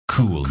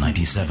Cool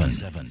 97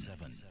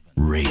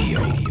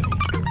 Radio.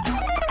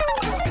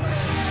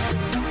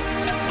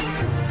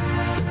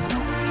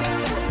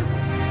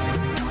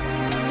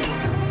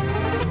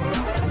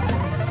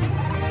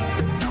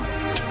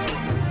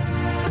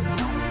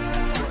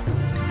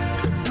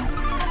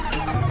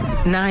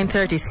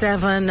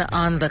 9:37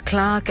 on the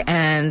clock,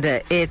 and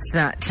it's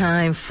that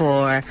time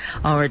for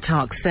our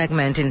talk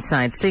segment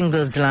inside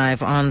Singles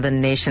Live on the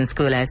Nation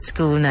School at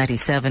School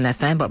 97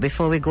 FM. But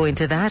before we go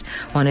into that,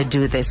 I want to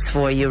do this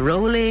for you.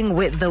 Rolling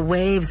with the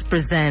Waves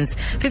presents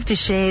 50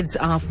 Shades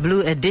of Blue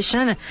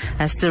edition,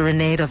 a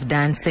serenade of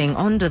dancing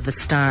under the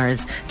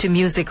stars to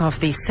music of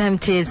the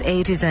 70s,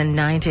 80s, and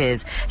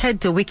 90s.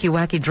 Head to Wiki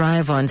Wacky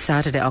Drive on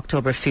Saturday,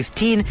 October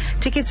 15.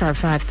 Tickets are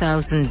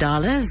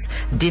 $5,000,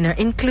 dinner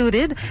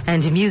included,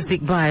 and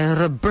music by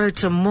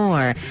Roberta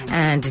Moore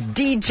and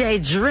DJ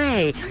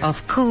Dre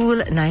of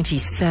Cool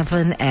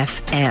 97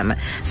 FM.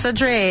 So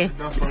Dre,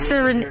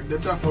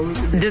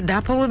 the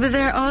Dapper will be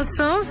there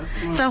also.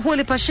 So a whole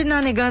heap of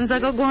shenanigans are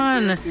going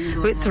on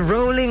with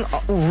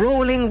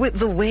rolling with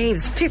the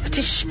waves.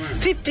 50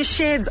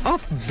 Shades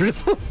of Blue.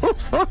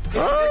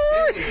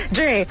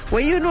 Dre,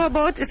 what you know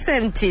about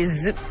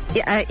 70s,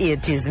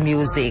 80s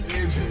music?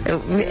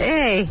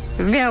 Hey,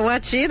 me I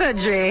watch it,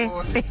 Dre.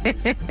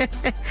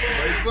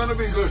 It's gonna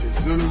be good.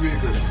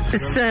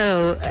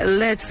 So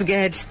let's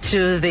get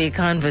to the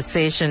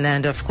conversation,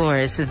 and of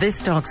course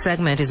this talk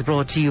segment is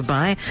brought to you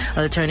by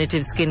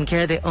Alternative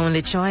Skincare, the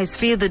only choice.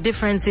 Feel the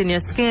difference in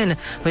your skin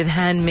with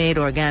handmade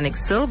organic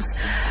soaps.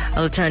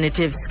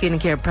 Alternative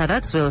skincare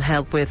products will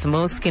help with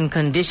most skin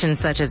conditions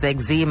such as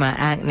eczema,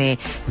 acne,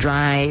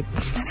 dry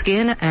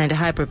skin, and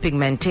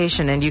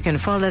hyperpigmentation, and you can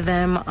follow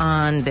them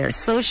on their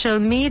social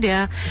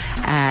media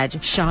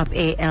at Shop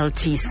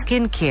ALT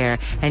Skincare,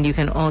 and you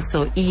can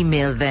also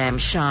email them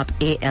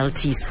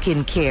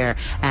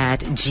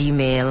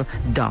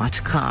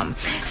shopaLTskincare@gmail.com.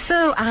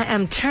 So I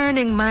am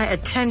turning my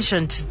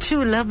attention to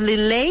two lovely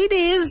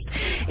ladies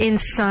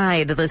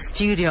inside the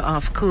studio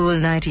of Cool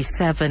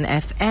 97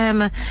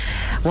 FM.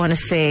 Want to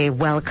say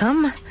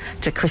welcome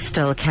to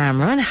Crystal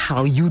Cameron.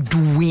 How you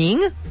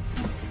doing?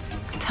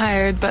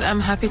 Tired, but I'm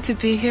happy to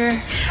be here.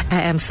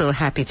 I am so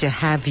happy to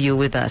have you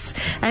with us.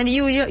 And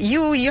you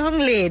young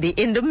lady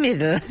in the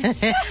middle,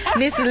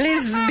 Miss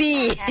Liz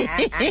B.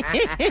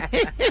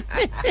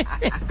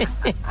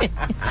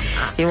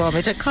 You want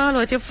me to call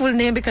out your full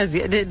name because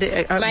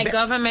my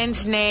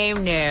government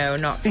name? No,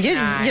 not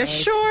tonight. You're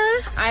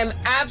sure? I'm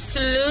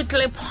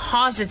absolutely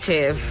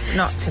positive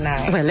not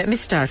tonight. Well, let me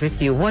start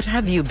with you. What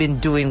have you been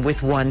doing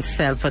with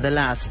oneself for the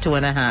last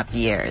 2.5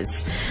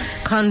 years?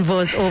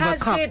 Convos over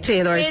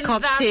cocktail, or is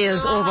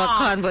cocktails over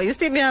convo? You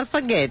see me, I'll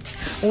forget.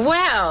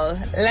 Well,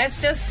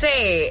 let's just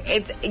say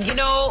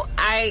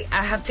I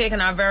have taken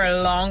a very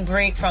long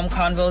break from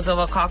convos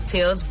over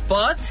cocktails,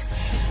 but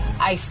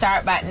I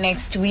start back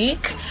next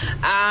week.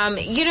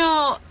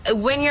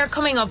 When you're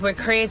coming up with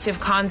creative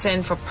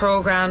content for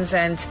programs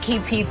and to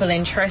keep people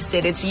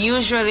interested, it's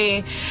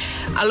usually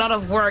a lot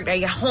of work,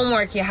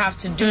 homework you have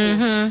to do.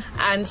 Mm-hmm.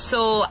 And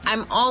so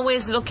I'm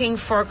always looking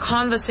for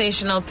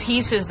conversational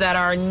pieces that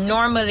are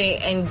normally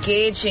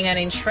engaging and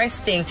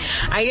interesting.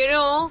 And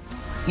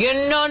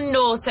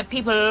that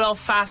people love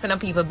fastening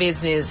up people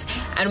business,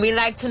 and we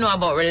like to know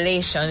about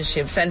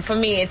relationships. And for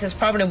me, it is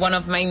probably one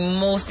of my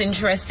most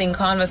interesting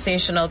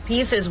conversational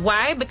pieces.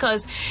 Why?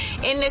 Because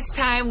in this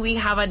time we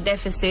have a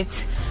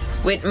deficit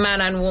with man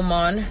and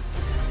woman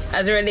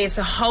as it relates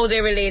to how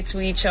they relate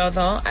to each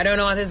other. I don't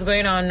know what is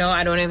going on now.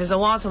 I don't know if it's the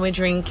water we're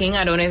drinking.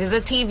 I don't know if it's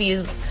the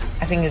TV.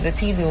 I think it's the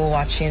TV we're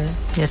watching.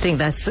 I think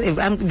that's.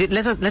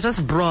 Let us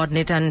broaden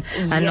it and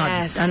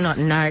not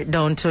narrow it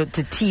down to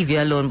TV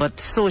alone, but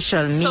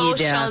social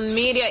media. Social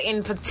media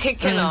in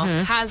particular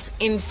has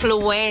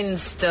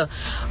influenced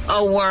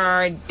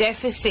our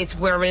deficit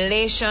where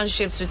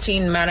relationships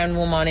between man and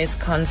woman is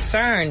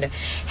concerned.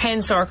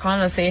 Hence our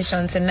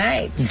conversation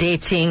tonight.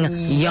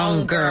 Dating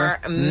younger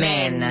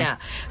men.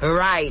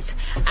 Right.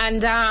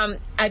 And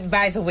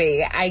by the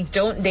way, I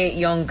don't date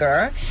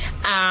younger.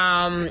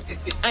 And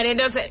it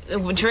doesn't.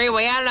 Dre,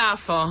 why you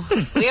laugh for?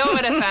 We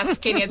over there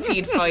skin your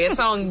teeth for. You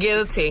sound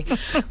guilty.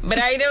 But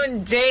I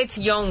don't date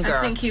younger.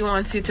 I think he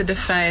wants you to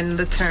define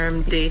the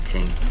term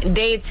dating.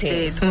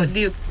 Dating.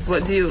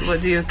 What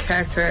do you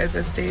characterize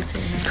as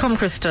dating? Come,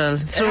 Crystal,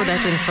 throw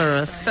that in for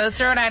us. So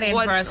throw that in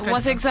for us, Crystal.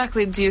 What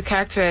exactly do you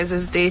characterize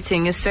as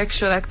dating? Is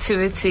sexual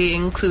activity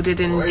included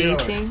in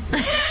dating?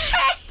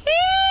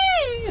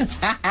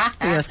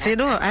 Yes, I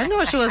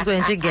know she was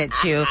going to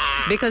get you,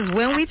 because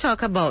when we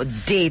talk about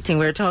dating,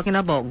 we're talking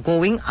about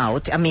going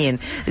out. I mean,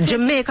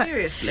 Jamaica.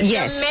 Seriously.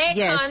 Yes,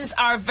 Jamaicans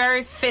are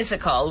very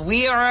physical.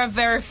 We are a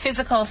very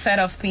physical set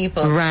of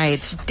people.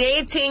 Right.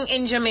 Dating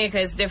in Jamaica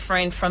is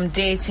different from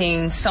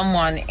dating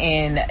someone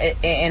in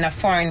a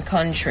foreign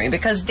country,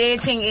 because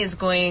dating is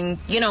going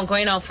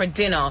out for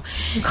dinner,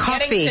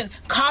 coffee,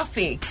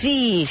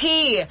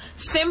 tea,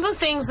 simple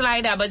things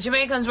like that. But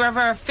Jamaicans were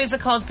very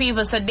physical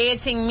people, so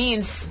dating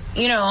means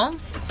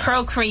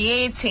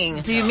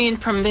procreating. Do you mean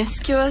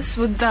promiscuous?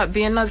 Would that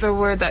be another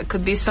word that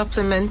could be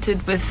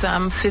supplemented with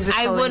physical?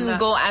 I wouldn't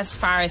go as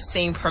far as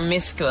saying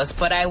promiscuous,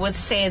 but I would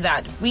say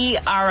that we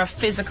are a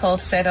physical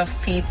set of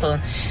people.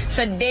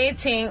 So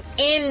dating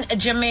in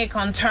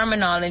Jamaican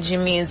terminology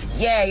means,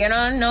 things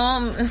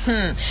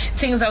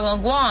are going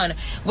to go on.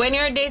 When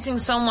you're dating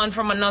someone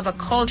from another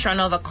culture,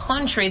 another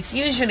country, it's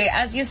usually,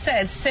 as you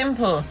said,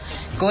 simple.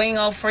 Going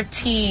out for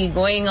tea,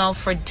 going out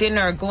for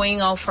dinner, going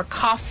out for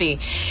coffee.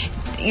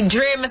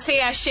 Dre, me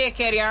say I shake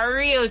it. You're a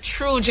real,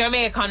 true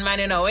Jamaican man,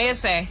 you know what you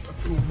say?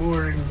 Too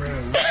boring,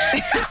 man.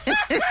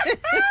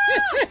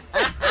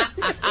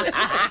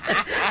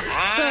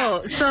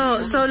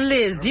 So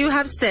Liz, you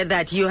have said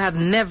that you have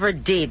never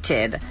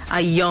dated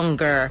a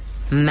younger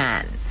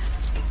man.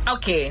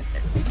 Okay.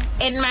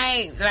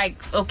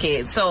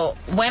 So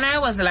when I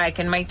was like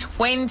in my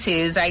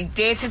 20s, I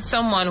dated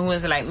someone who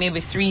was like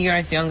maybe 3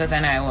 years younger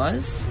than I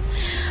was.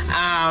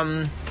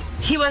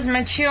 He was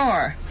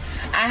mature.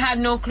 I had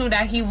no clue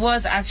that he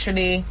was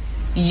actually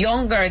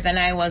younger than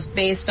I was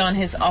based on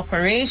his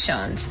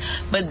operations.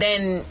 But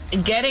then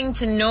getting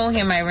to know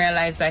him, I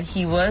realized that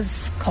he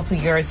was a couple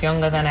years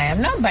younger than I am.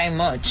 Not by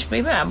much,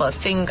 maybe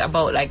about 2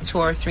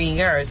 or 3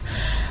 years.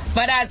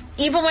 But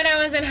even when I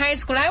was in high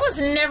school, I was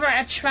never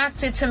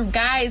attracted to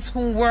guys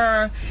who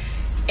were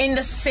in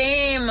the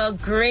same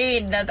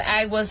grade that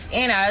I was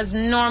in. I was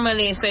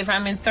normally, so if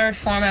I'm in third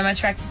form, I'm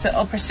attracted to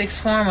upper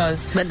sixth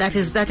formers. But that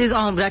is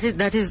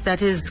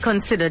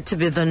considered to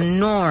be the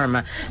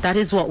norm. That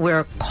is what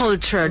we're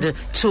cultured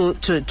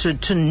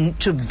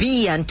to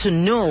be and to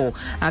know.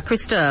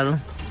 Crystal.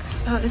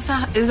 Oh, is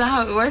that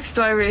how it works?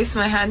 Do I raise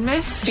my hand,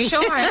 miss?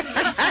 Sure.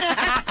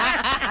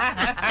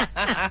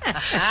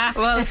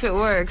 Well, if it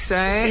works,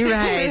 right?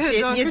 Right.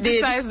 Don't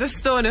criticize the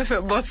stone if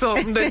it busts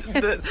open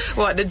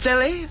the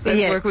jelly?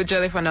 Let's work with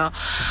jelly for now.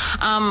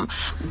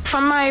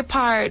 For my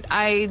part,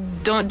 I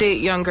don't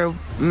date younger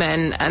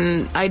men,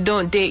 and I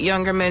don't date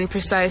younger men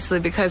precisely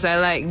because I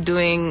like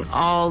doing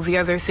all the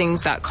other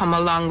things that come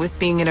along with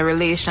being in a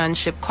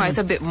relationship quite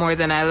a bit more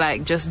than I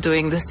like just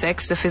doing the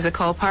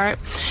physical part.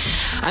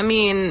 I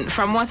mean,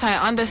 from what I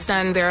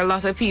understand, there are a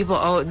lot of people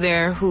out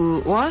there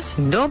who... What?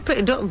 Don't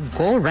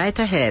go right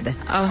ahead.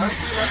 I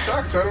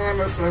don't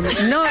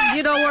understand. No,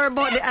 you don't worry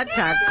about the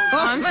attack.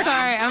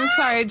 I'm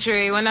sorry,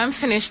 Dre. When I'm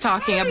finished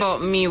talking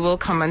about me, we'll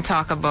come and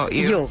talk about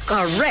you. You're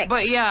correct.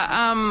 But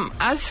yeah,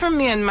 as for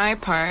me and my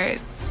part,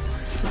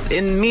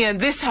 in me and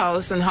this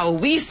house and how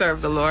we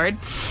serve the Lord,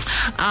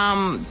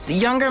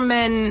 younger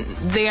men,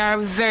 they are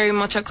very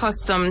much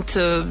accustomed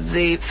to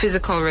the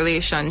physical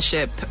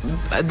relationship,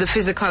 the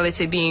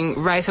physicality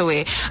being right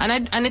away,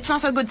 and it's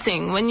not a good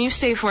thing. When you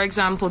say, for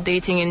example,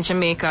 dating in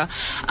Jamaica,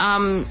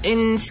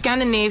 in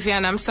Scandinavia,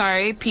 and I'm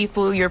sorry,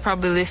 people, you're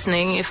probably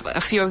listening, if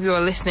a few of you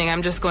are listening,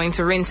 I'm just going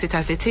to rinse it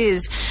as it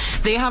is,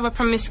 they have a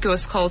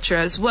promiscuous culture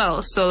as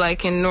well. So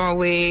like in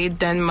Norway,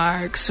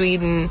 Denmark,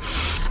 Sweden,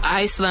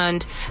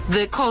 Iceland,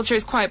 the culture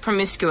is quite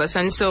promiscuous,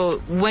 and so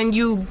when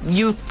you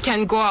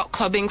can go out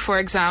clubbing, for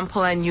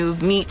example, and you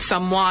meet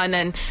someone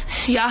and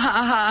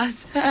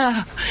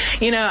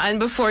and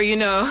before you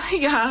know,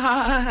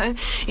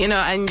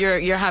 and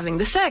you're having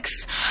the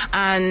sex,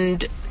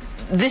 and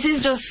this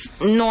is just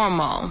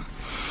normal.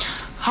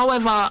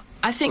 However,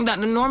 I think that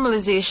the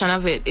normalization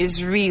of it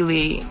is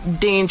really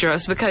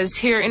dangerous, because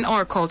here in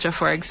our culture,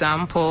 for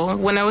example,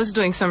 when I was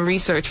doing some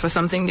research for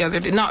something the other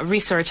day, not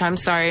research, I'm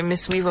sorry,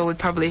 Miss Weaver would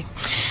probably,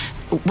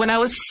 when I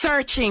was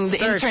searching the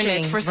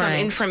internet for some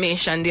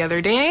information the other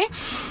day,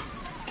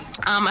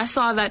 I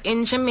saw that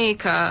in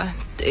Jamaica,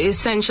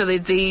 essentially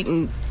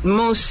the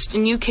most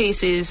new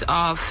cases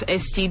of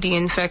STD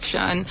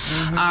infection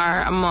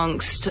are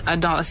amongst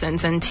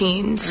adolescents and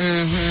teens.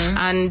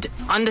 And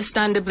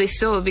understandably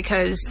so,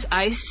 because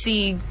I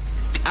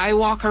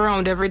walk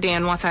around every day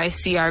and what I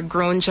see are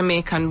grown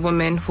Jamaican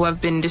women who have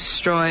been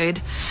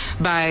destroyed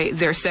by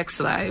their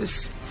sex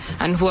lives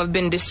and who have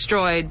been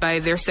destroyed by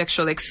their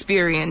sexual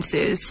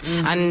experiences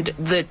and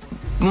the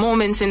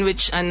moments in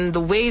which and the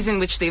ways in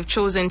which they've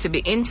chosen to be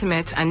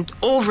intimate and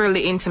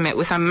overly intimate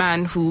with a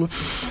man who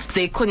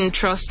they couldn't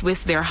trust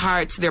with their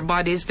hearts, their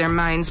bodies, their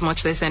minds,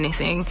 much less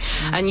anything.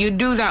 And you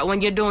do that when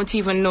you don't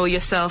even know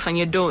yourself and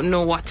you don't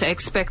know what to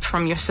expect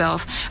from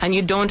yourself, and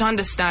you don't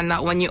understand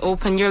that when you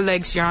open your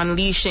legs, you're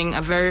unleashing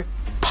a very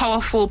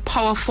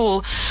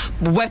powerful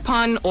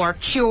weapon or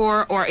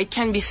cure, or it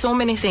can be so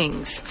many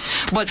things.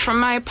 But for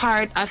my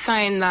part, I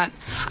find that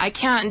I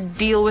can't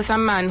deal with a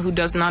man who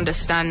doesn't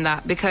understand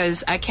that,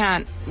 because I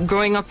can't.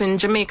 Growing up in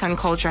Jamaican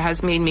culture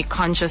has made me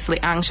consciously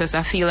anxious.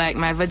 I feel like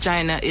my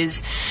vagina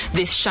is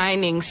this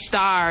shining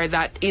star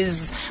that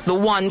is the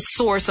one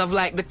source of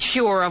like the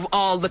cure of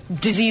all the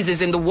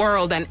diseases in the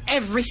world, and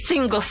every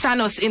single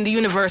Thanos in the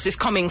universe is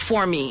coming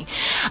for me.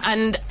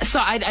 And so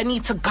I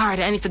need to guard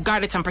it. I need to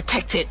guard it and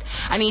protect it.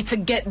 I need to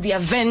get the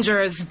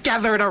Avengers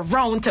gathered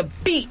around to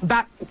beat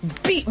back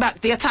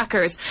the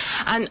attackers.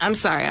 And I'm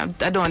sorry, I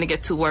don't want to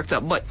get too worked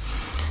up, but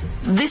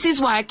this is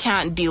why I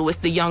can't deal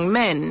with the young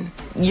men,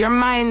 your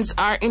minds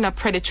are in a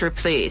predatory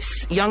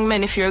place. Young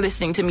men, if you're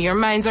listening to me, your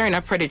minds are in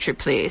a predatory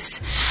place.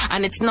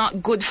 And it's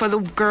not good for the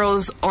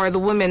girls or the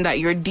women that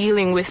you're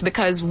dealing with,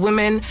 because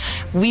women,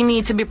 we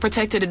need to be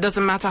protected. It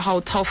doesn't matter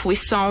how tough we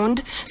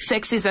sound.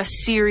 Sex is a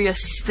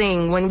serious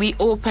thing. When we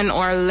open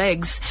our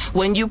legs,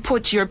 when you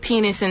put your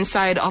penis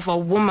inside of a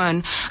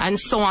woman and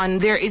so on,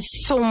 there is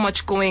so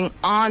much going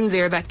on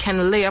there that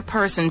can lay a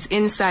person's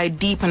inside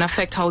deep and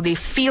affect how they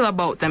feel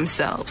about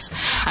themselves.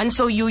 And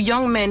so you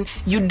young men,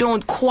 you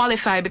don't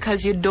qualify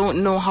because you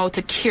don't know how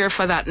to care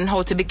for that and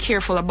how to be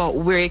careful about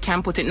where you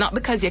can put it. Not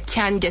because you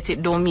can get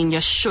it don't mean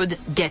you should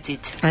get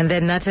it. And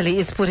then Natalie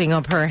is putting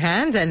up her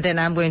hand, and then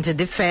I'm going to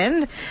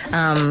defend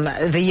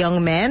the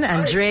young men.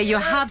 And Dre, you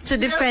have to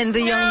defend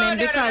the young men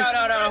because...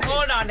 No.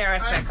 Hold on there a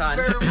second.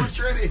 Very much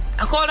ready.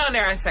 Hold on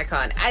there a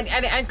second.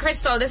 And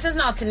Crystal, this is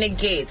not to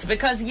negate,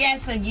 because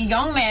yes,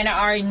 young men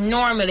are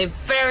normally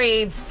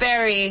very,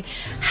 very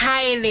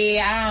highly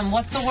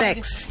what's the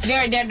sexed.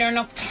 word? They're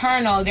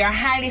nocturnal. They're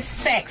highly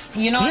sexed.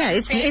 You know. Yeah,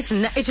 it is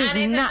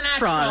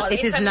natural.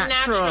 It is a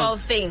natural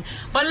thing.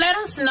 But let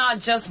us not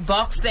just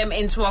box them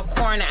into a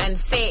corner and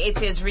say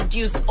it is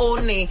reduced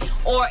only,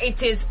 or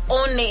it is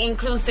only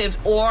inclusive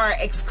or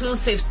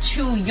exclusive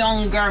to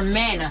younger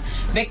men,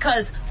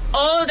 because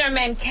older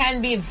men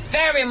can be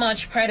very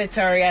much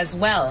predatory as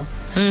well.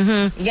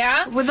 Mm-hmm.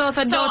 Yeah, without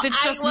a doubt,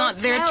 it's just not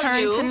their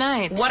turn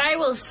tonight. What I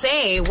will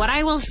say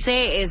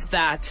is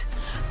that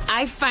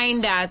I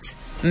find that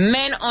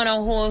men on a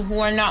whole who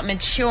are not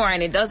mature,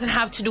 and it doesn't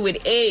have to do with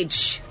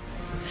age,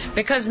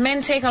 because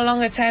men take a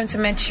longer time to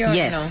mature.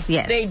 Yes,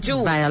 yes, they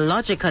do.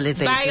 Biologically,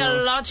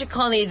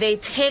 they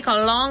take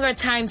a longer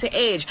time to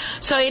age.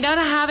 So it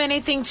doesn't have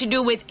anything to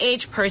do with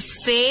age per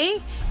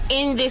se.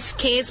 In this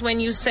case, when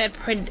you said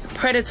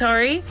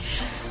predatory,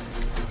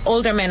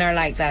 older men are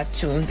like that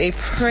too. They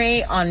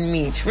prey on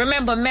meat.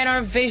 Remember, men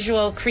are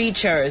visual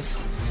creatures.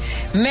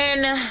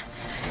 Men,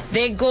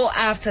 they go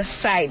after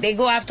sight. They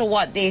go after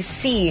what they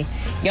see.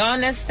 You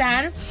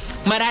understand?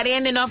 But at the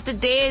end of the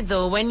day,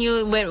 though, when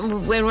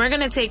we're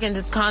going to take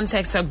into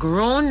context a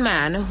grown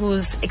man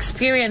who's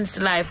experienced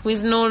life, who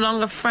is no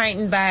longer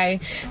frightened by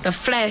the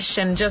flesh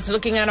and just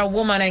looking at a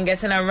woman and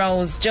getting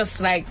aroused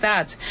just like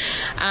that,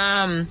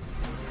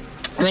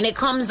 when it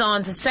comes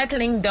on to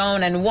settling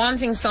down and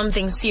wanting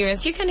something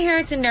serious, you can hear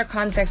it in their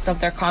context of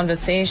their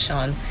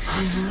conversation.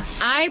 Mm-hmm.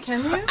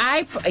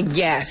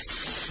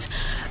 Yes.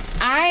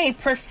 I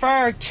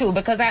prefer to,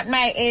 because at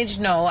my age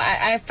now,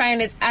 I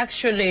find it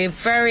actually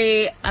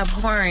very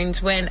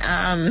abhorrent when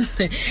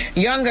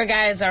younger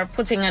guys are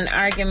putting an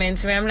argument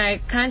to me. I'm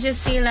like, can't you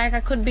see, like,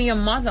 I could be your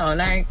mother?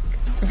 Like,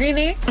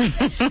 really? Well,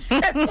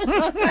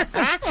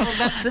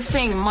 that's the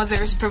thing.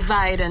 Mothers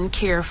provide and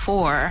care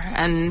for,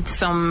 and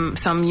some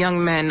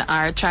young men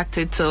are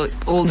attracted to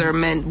older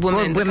men,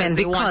 women because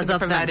they want to be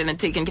provided and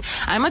taken care.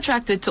 I'm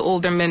attracted to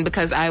older men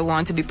because I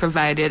want to be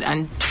provided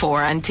and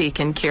for and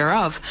taken care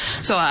of.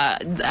 So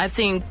I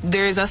think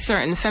there is a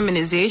certain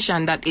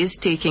feminization that is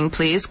taking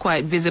place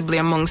quite visibly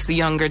amongst the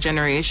younger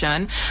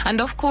generation, and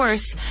of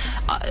course,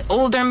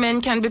 older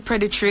men can be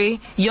predatory,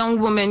 young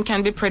women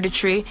can be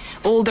predatory,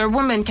 older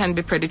women can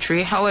be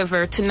predatory.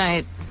 However,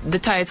 tonight the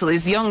title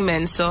is Young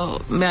Men, so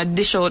may I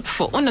dish out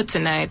for Uno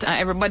tonight, and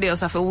everybody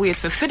else have to wait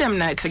for Fidem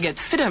night to get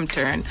Fidem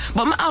turn.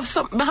 But I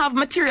have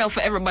material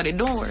for everybody,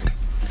 don't worry.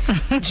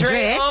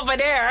 Dre over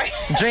there,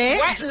 Dre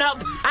sweating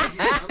up.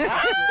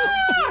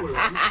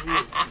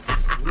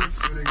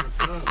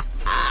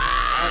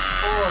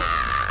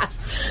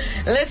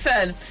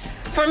 Listen,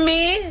 for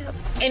me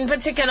in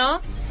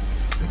particular,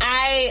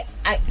 I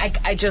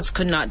just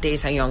could not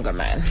date a younger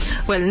man.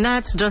 Well,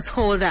 Nat, just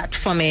hold that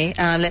for me.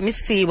 Let me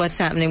see what's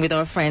happening with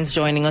our friends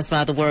joining us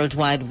via the World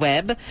Wide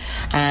Web.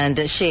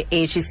 And Shay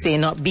H is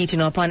saying not beating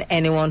up on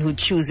anyone who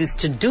chooses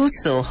to do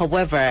so.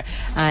 However,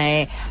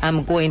 I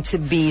am going to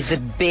be the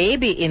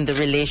baby in the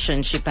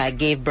relationship. I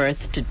gave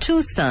birth to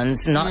 2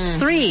 sons, not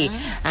 3.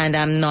 And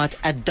I'm not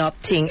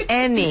adopting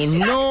any.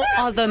 No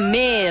other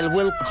male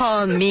will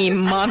call me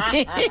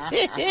mommy.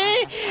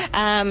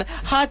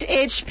 Hot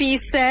HP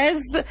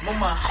says,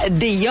 Mama.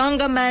 The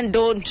younger man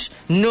don't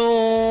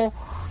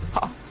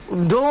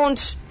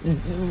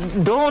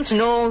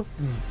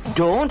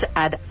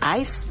add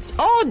ice.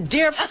 Oh,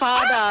 dear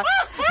Father.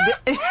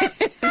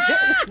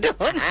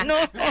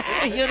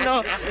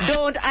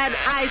 Don't add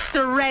ice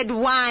to red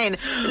wine.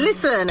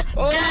 Listen.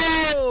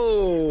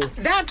 Oh.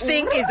 That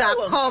thing is a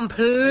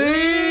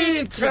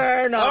complete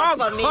turn off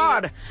for me.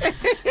 God.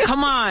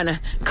 Come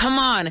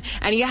on.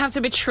 And you have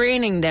to be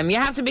training them. You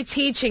have to be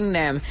teaching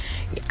them.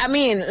 I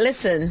mean,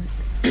 listen,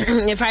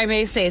 if I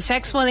may say,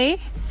 sexually,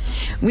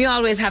 we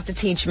always have to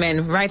teach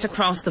men right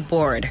across the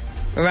board.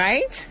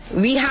 Right?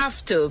 We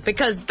have to,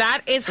 because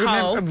that is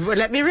how...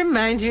 Let me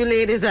remind you,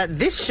 ladies, that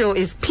this show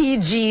is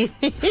PG.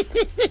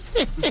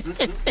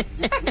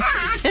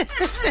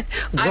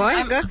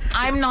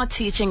 I'm not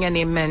teaching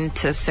any men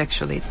to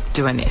sexually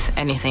do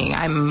anything.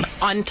 I'm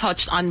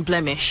untouched,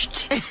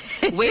 unblemished,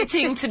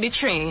 waiting to be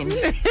trained.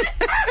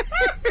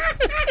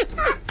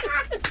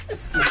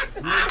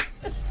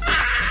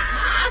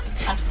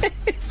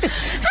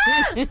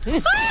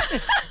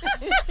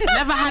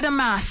 Never had a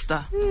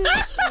master.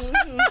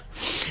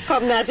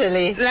 Come,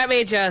 Natalie. Let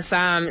me just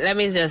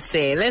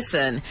say,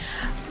 listen.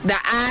 The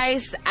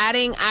ice,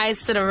 adding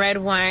ice to the red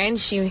wine,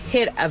 she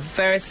hit a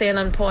very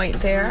salient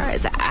point there.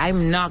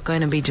 I'm not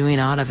going to be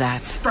doing all of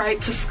that. Sprite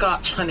to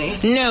Scotch, honey.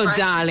 No, Sprite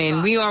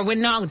darling, we're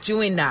not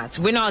doing that.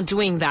 We're not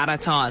doing that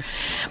at all.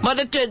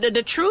 But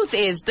the truth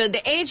is that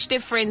the age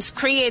difference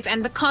creates,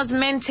 and because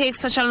men take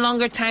such a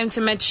longer time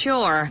to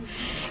mature,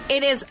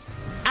 it is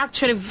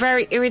actually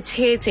very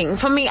irritating.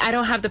 For me, I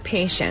don't have the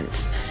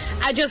patience.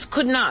 I just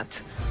could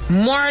not.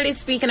 Morally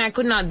speaking, I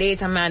could not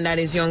date a man that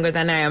is younger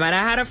than I am. And I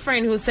had a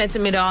friend who said to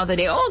me the other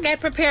day, oh,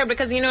 get prepared,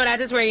 because you know that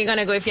is where you're going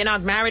to go if you're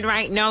not married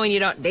right now and you're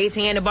not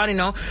dating anybody,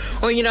 no,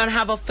 or you don't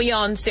have a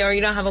fiance or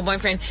you don't have a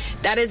boyfriend.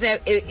 That is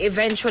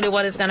eventually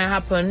what is going to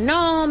happen.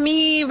 No,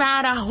 me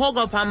rather hug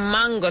up a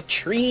mango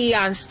tree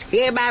and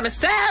stay by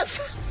myself.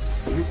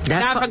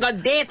 I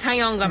forgot date a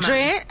younger man.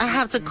 Dre, I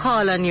have to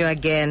call on you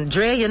again.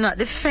 Dre, you're not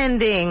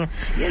defending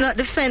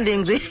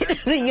the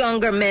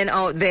younger men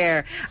out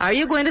there. Are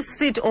you going to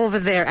sit over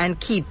there and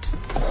keep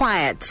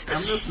quiet?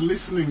 I'm just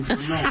listening for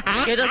now.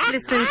 You're just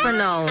listening for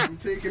now. I'm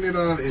taking it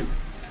all in.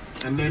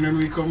 And then when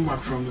we come back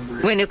from the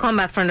break. When you come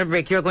back from the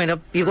break, what are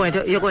you going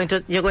to do? He's going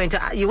to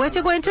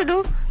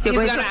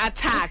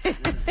attack.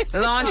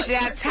 Launch the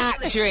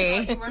attack,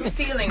 Dre. We're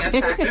feeling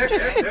attacked,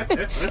 Dre.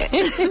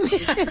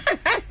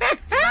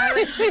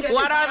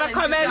 What are the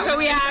comments that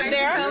we have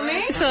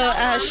there?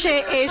 So,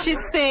 Shay H is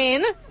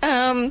saying,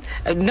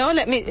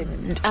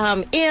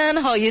 Ian,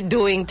 how you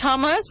doing?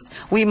 Thomas,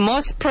 we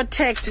must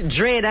protect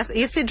Dre.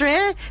 You see,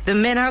 Dre, the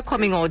men are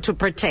coming out to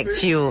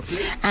protect you.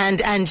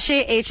 And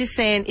Shay H is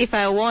saying, if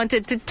I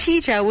wanted to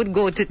teach, I would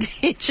go to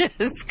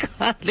teachers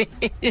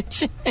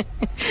college.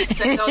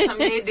 Send out a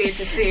mayday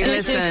to say,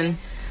 listen.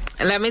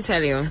 Let me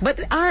tell you. But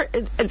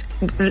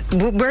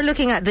we're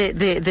looking at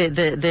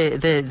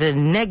the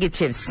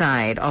negative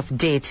side of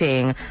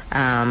dating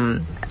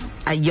a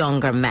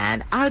younger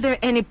man. Are there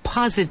any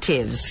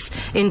positives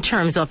in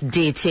terms of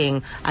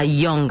dating a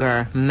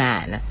younger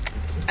man?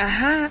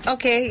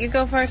 Okay, you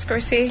go first,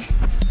 Chrissy.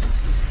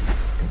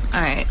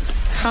 All right.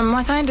 From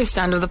what I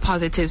understand of the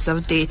positives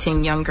of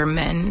dating younger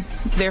men,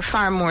 they're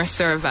far more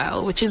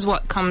servile, which is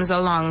what comes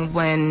along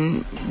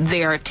when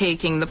they are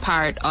taking the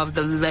part of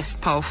the less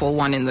powerful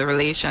one in the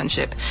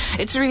relationship.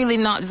 It's really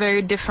not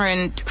very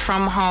different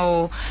from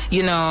how,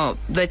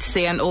 let's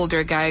say an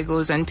older guy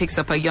goes and picks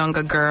up a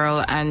younger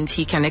girl and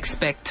he can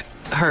expect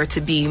her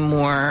to be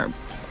more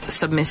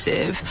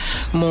submissive,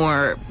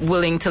 more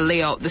willing to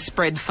lay out the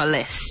spread for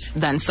less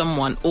than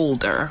someone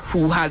older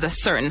who has a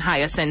certain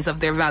higher sense of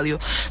their value.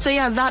 So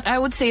yeah, that I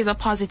would say is a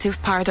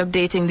positive part of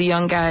dating the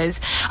young guys.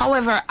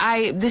 However,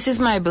 this is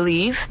my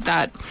belief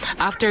that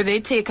after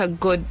they take a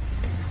good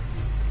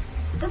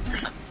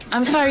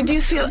I'm sorry, do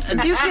you feel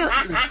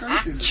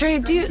Trey,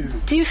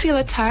 do you feel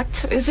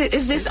attacked? Is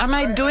this am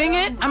I doing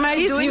it? Am I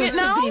doing it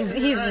now?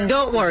 He's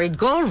don't worry,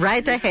 go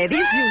right ahead.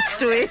 He's used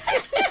to it.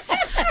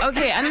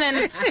 Okay, and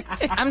then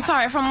I'm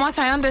sorry, from what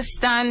I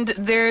understand,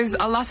 there's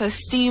a lot of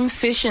steam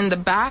fish in the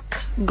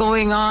back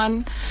going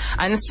on.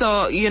 And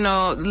so,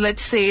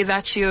 let's say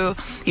that you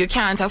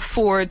can't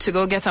afford to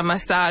go get a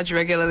massage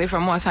regularly,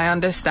 from what I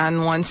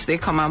understand, once they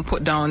come and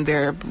put down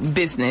their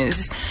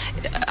business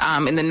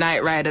in the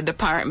Night Rider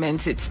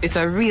department. It's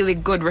a really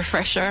good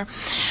refresher.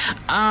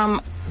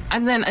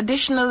 And then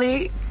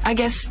additionally, I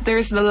guess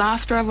there's the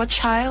laughter of a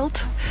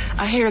child.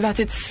 I hear that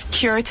it's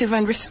curative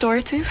and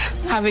restorative,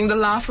 having the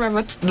laughter of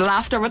a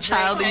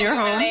child in your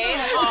home.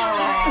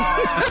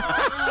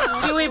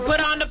 Do we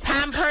put on the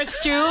Pampers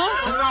too?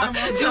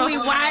 Do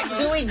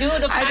we do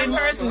the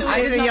Pampers too?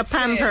 Your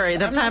pamper,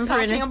 the I'm pamper.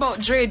 not talking about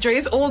Dre.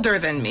 Dre's older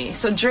than me.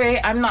 So Dre,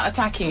 I'm not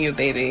attacking you,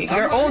 baby.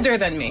 You're older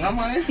than me. Am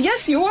I?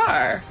 Yes, you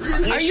are.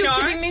 Really? Are you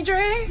sure? kidding me,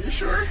 Dre? You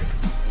sure?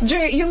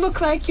 Dre, you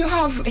look like you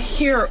have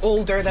hair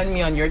older than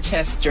me on your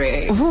chest,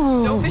 Dre.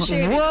 Don't be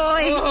shady.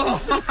 Boy.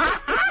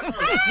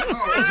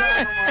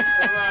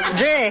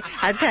 Dre,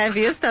 at time for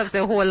you stop say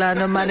hold on,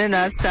 no man, and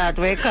not start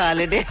we call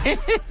it.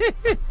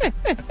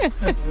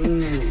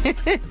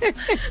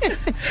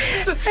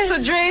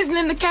 So Dre isn't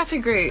in the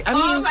category. I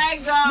mean, Oh my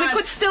God. we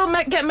could still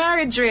get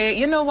married, Dre.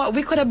 You know what?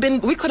 We could have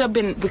been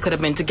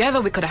together.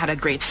 We could have had a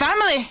great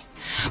family.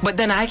 But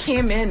then I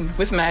came in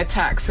with my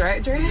attacks,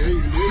 right, Dre?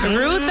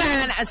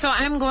 Ruthann, so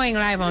I'm going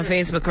live on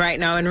Facebook right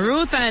now, and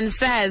Ruthann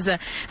says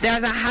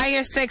there's a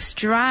higher sex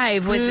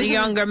drive with the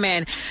younger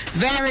men.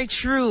 Very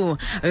true.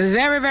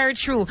 Very, very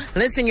true.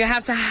 Listen, you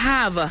have to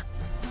have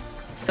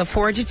the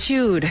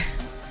fortitude,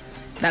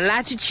 the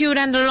latitude,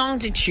 and the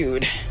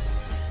longitude.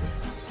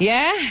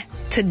 Yeah?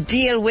 To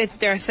deal with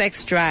their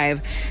sex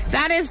drive.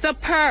 That is the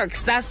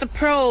perks. That's the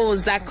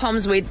pros that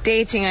comes with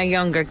dating a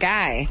younger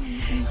guy.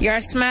 You're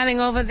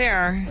smiling over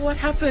there. What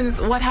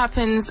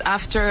happens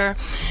after,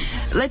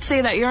 let's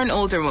say that you're an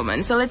older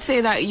woman. So let's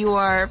say that you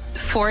are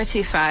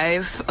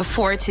 45,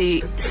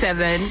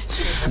 47,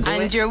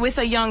 and you're with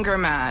a younger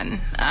man.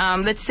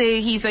 Let's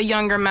say he's a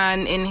younger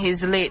man in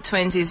his late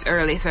 20s,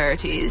 early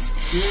 30s.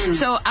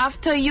 So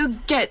after you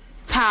get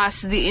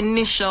past the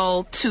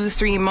initial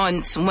 2-3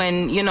 months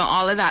when, you know,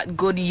 all of that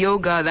good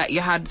yoga that you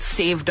had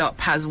saved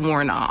up has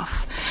worn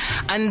off.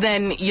 And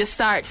then you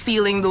start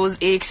feeling those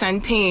aches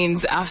and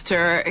pains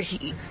after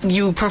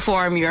you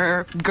perform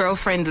your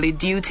girlfriendly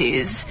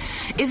duties.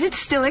 Is it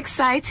still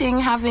exciting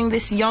having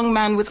this young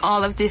man with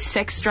all of this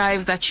sex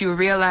drive that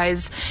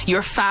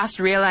you're fast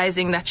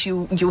realizing that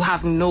you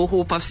have no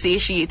hope of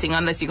satiating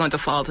unless you're going to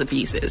fall to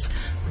pieces?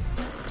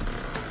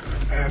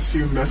 I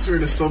assume that's where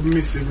the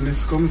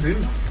submissiveness comes in.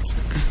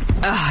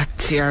 Oh,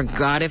 dear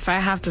God, if I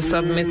have to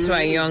submit to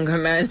a younger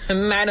man,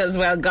 might as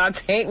well God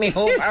take me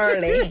home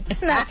early.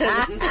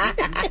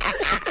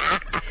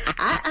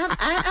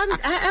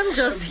 I am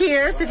just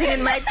here sitting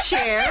in my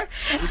chair.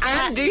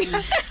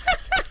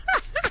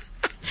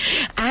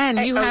 And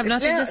you have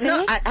nothing to say?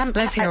 No,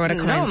 let's hear what the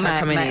comments are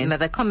coming in.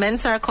 The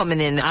comments are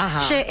coming in.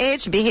 Shay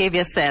H, behave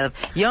yourself.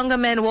 Younger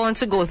men want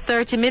to go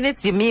 30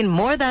 minutes. You mean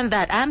more than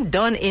that? I'm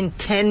done in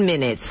 10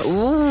 minutes.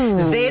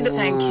 Ooh,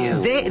 thank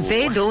you.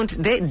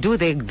 Do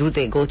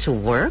they go to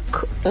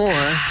work, or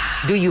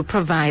do you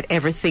provide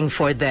everything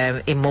for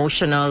them?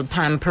 Emotional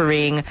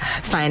pampering,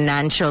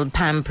 financial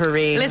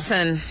pampering.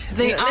 Listen,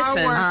 they are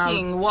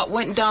working. What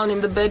went down in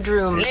the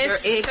bedroom? Your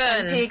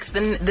aches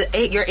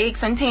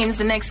and pains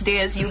the next day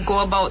as you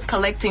go about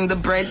collecting the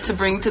bread to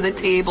bring to the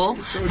table.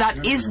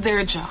 That is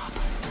their job.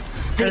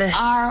 They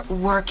are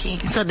working.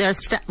 So they're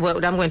well,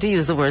 I'm going to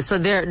use the word. So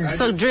they're I just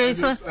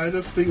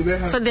think they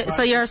have.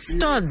 So you're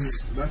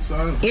studs. That's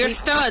all. You're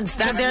studs.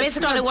 That's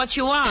basically what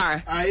you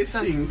are. I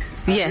think.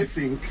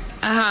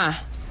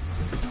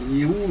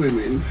 You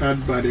women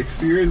had bad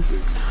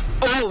experiences.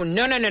 Oh,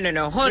 no.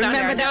 Hold on.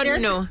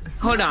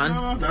 Hold on.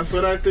 No, that's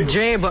what I think.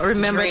 Dre, but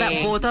remember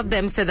that both of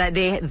them said that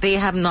they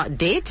have not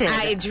dated.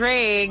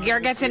 Dre, you're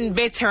getting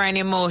bitter and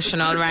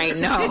emotional right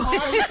now.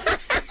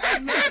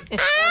 I'm not.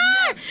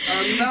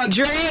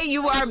 Dre,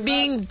 you are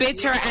being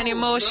bitter and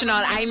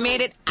emotional. I made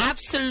it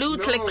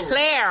absolutely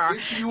clear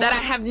that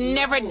I have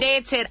never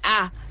dated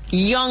a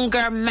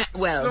younger man.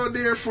 Well, so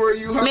therefore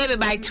you have maybe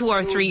by 2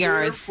 or 3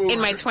 years in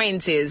my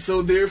 20s.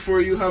 So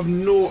therefore you have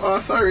no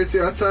authority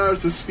at all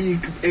to speak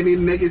any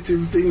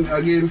negative thing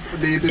against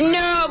dating.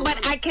 No,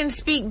 but I can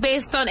speak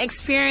based on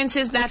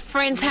experiences that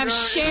friends have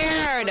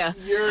shared.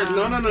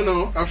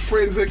 No. A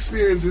friend's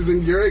experience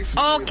isn't your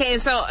experience. Okay,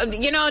 so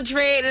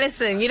Dre,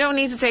 listen, you don't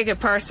need to take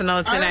it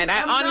personal tonight.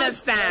 I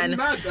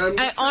understand.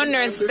 I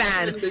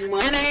understand.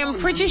 And I am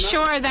pretty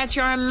sure that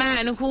you're a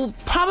man who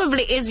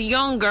probably is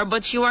younger,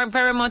 but you are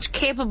very much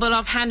capable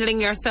of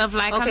handling yourself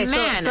like a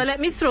man. So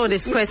let me throw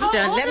this question.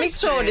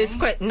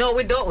 No,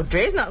 we don't.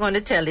 Dre's not going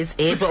to tell his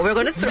age, but I'm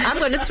going to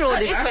throw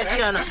this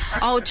question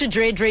out to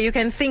Dre. Dre, you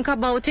can think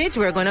about it.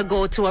 We're going to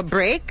go to a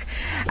break.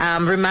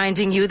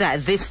 Reminding you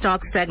that this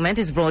talk segment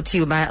is brought to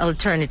you by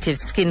Alternative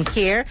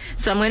Skincare.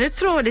 So I'm going to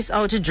throw this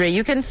out to Dre.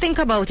 You can think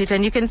about it,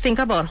 and you can think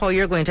about how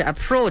you're going to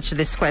approach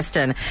this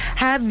question.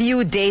 Have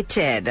you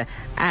dated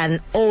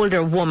an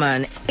older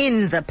woman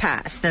in the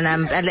past? And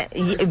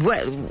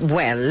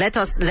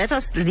let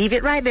us leave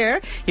it right there.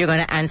 You're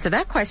going to answer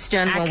that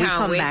question when we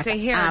come back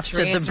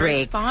after the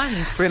break.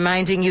 Response.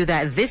 Reminding you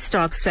that this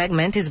talk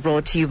segment is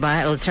brought to you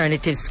by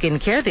Alternative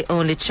Skincare, the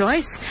only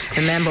choice.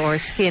 Remember, our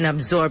skin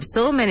absorbs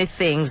so many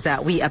things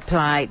that we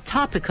apply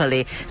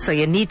topically, so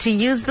you need to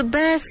use the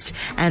best.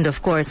 And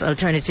of course,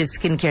 Alternative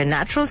Skincare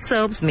natural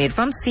soaps made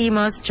from sea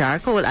moss,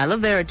 charcoal, aloe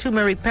vera,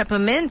 turmeric,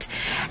 peppermint.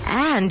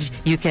 And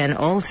you can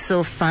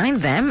also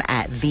find them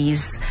at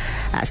these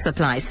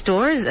supply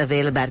stores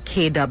available at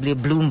KW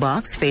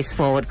Bloombox, Face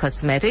Forward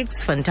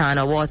Cosmetics,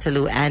 Fontana,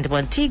 Waterloo, and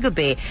Montego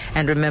Bay.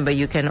 And remember,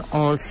 you can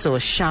also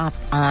shop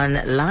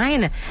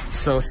online.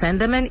 So send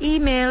them an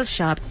email,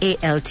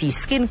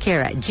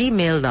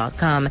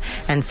 shopaltskincare@gmail.com,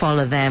 and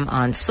follow them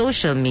on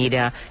social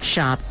media,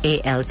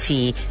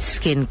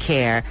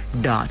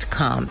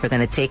 shopaltskincare.com. We're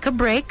going to take a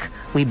break.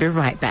 We'll be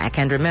right back.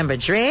 And remember,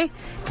 Dre,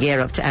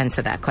 gear up to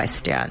answer that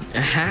question.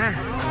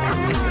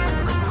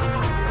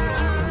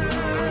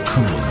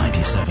 Cool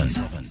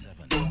 97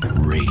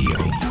 Radio.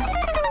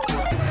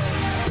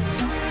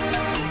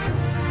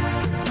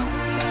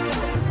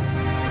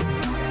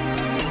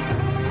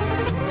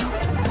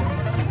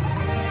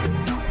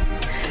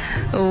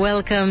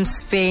 Welcome,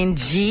 Spain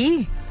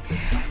G.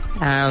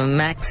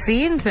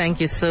 Maxine,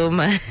 thank you so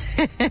much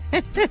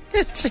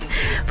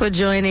for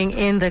joining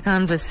in the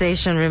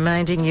conversation.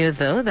 Reminding you,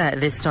 though,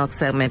 that this talk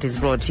segment is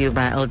brought to you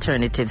by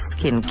Alternative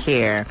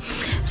Skincare.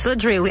 So,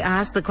 Dre, we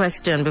asked the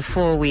question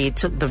before we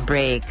took the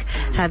break.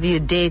 Have you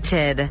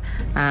dated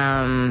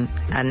an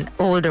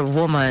older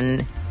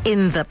woman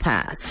in the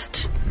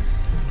past?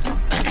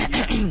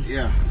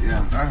 Yeah,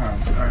 I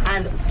have.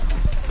 And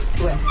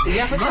well, you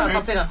have to talk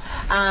up,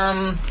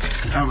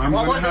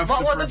 what were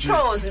the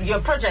pros? Your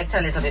project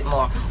a little bit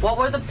more. What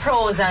were the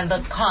pros and the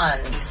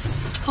cons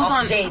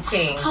of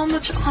dating? How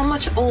much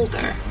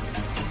older?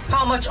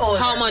 How much older?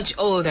 How much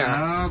older?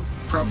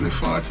 Probably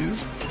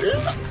 40s.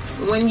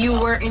 When you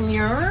were in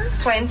your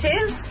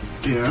 20s?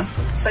 Yeah.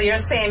 So you're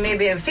saying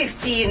maybe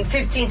 15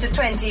 to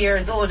 20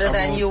 years older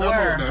than you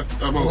were.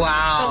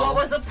 Wow. So what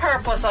was the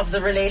purpose of the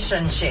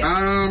relationship?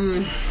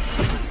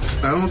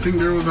 I don't think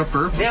there was a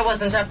purpose. There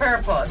wasn't a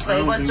purpose. So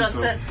it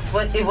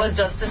was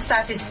just to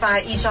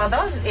satisfy each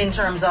other in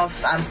terms of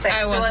sexually.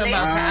 I was about to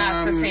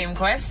ask the same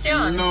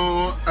question.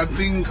 No, I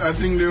think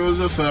there was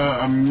just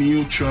a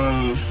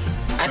mutual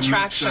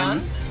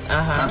attraction.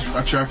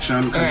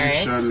 Attraction,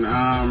 connection.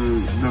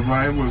 Right. The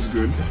vibe was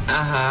good.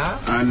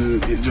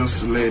 And it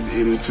just led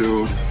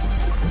into,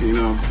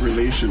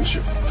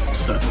 relationship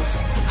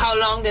status. How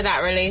long did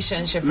that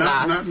relationship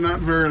last? Not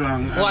very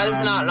long.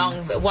 What's not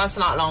long? What's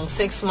not long?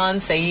 6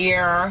 months, a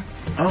year?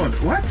 Oh,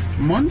 what?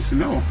 Months?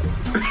 No.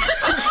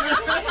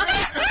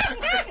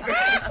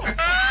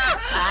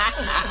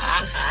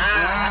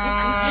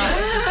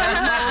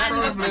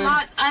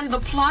 And the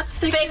plot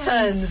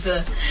thickens.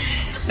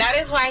 That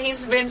is why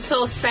he's been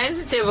so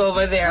sensitive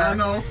over there. I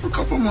know. A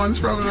couple months,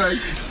 probably like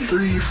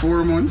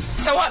 3-4 months.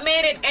 So what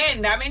made it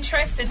end? I'm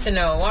interested to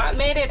know. What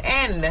made it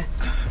end?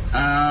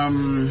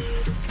 I'm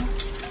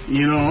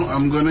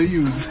gonna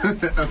use I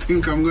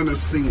think I'm gonna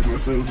sink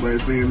myself by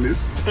saying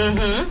this.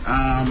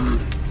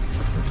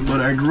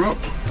 But I grew up.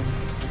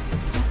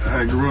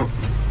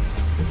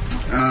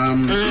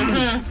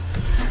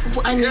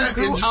 And you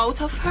grew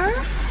out of her?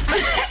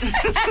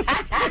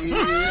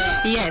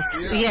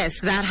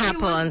 Yes, that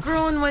happens. She was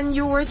grown when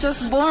you were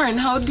just born.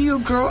 How do you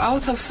grow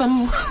out of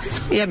someone?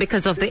 Yeah,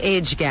 because of the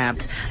age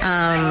gap.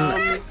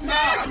 I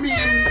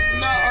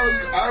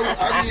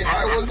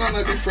was on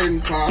a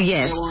different path.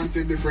 Yes. I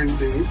wanted different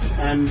things,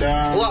 and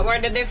what were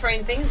the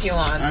different things you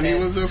wanted? And it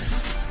was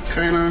just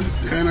kind of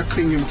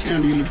clinging,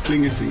 candy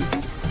clingy thing.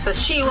 So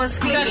she was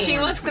clinging. So she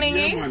was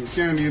clinging? Yeah, man,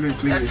 candy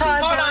clingy.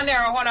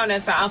 Hold on there,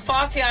 sir. A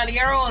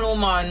 40-year-old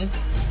woman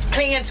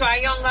clinging to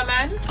a younger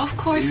man? Of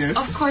course, yes.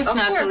 of course,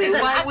 Natalie.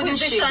 Why wouldn't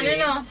she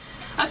be?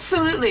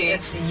 Absolutely.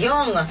 It's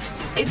young.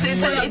 It's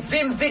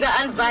vigor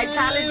and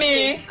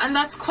vitality. And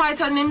that's quite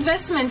an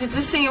investment. It's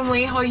the same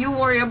way how you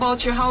worry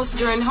about your house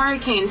during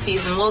hurricane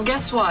season. Well,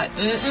 guess what?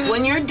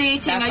 When you're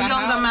dating a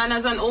younger man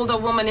as an older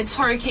woman, it's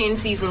hurricane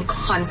season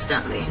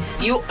constantly.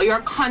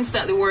 You're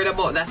constantly worried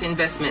about that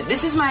investment.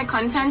 This is my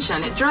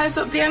contention. It drives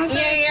up the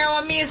anxiety. Yeah, you hear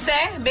what me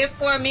say?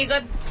 Before me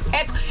go...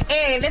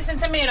 Hey, listen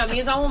to me now. Me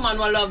is a woman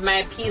who love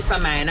my peace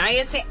of mind.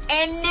 I say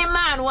any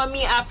man when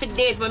me have to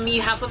date, when me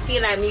have to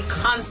feel like me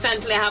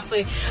constantly have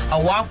to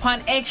walk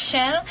on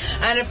eggshell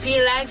and I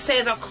feel like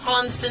says a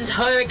constant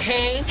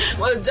hurricane.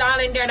 Well,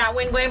 darling, there that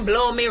wind going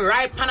blow me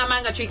right on a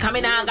mango tree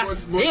coming out. I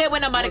stay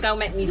when nobody can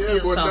make me feel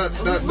so.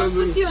 What's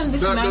with you and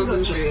this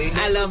mango tree?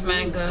 I love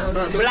mango.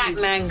 Black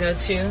mango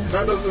too.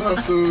 That doesn't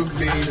have to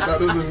be. That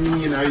doesn't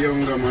mean a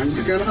younger man.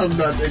 You can have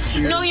that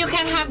experience. No, you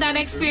can have that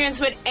experience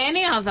with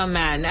any other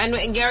man. And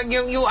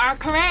you are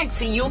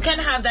correct. You can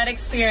have that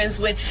experience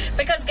with,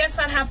 because guess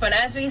what happened?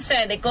 As we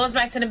said, it goes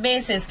back to the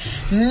basis.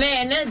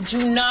 Men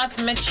do not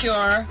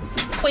mature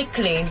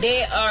quickly.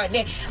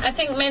 I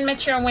think men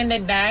mature when they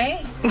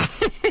die.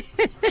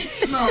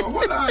 No,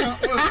 hold on.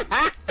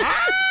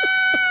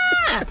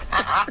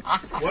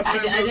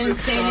 I didn't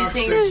say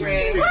anything,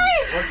 Dre.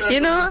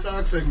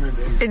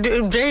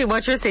 Dre,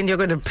 what you're saying, you're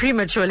going to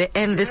prematurely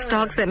end this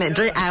talk segment.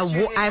 Dre,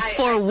 I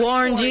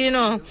forewarned you,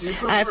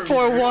 I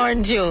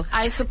forewarned you.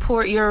 I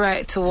support your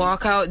right to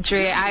walk out,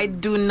 Dre. I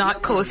do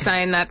not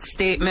co-sign that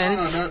statement.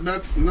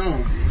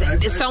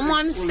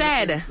 Someone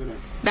said...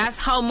 That's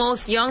how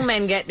most young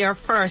men get their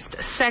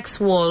first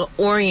sexual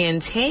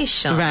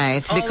orientation.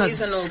 Right. Because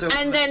an older woman.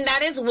 And then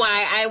that is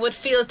why I would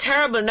feel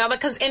terrible now,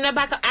 because in the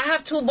back I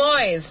have 2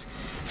 boys.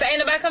 So in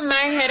the back of my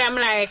head, I'm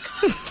like,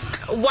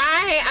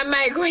 why am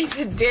I going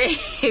to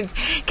date?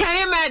 Can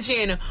you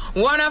imagine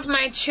one of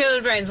my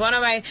children's,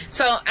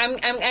 so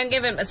I'm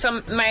giving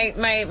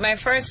my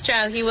first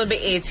child, he will be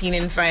 18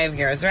 in 5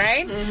 years,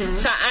 right?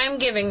 So I'm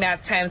giving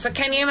that time. So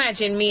can you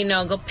imagine me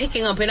now go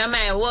picking up in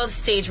my world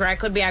stage where I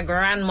could be a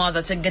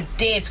grandmother to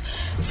date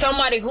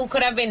somebody who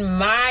could have been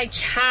my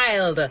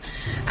child?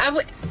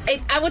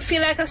 I would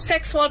feel like a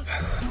sexual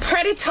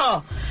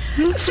predator.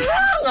 What's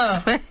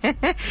wrong?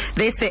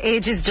 They say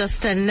age is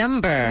just a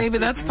number. Maybe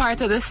that's part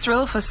of the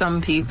thrill for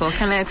some people.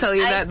 Can I tell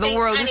you that the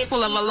world is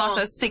full of a lot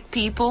of sick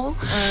people?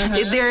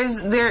 There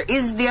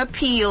is the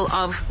appeal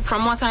of,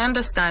 from what I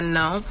understand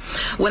now,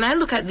 when I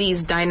look at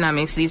these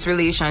dynamics, these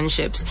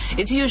relationships,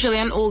 it's usually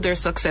an older,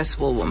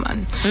 successful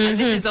woman. And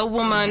this is a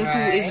woman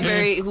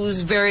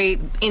who's very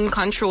in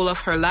control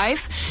of her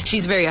life.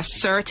 She's very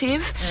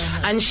assertive,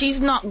 and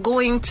she's not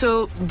going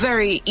to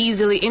very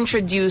easily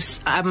introduce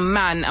a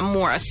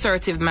more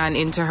assertive man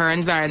into her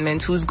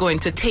environment who's going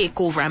to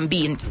take over and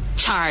be in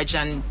charge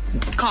and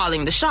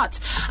calling the shots.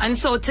 And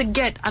so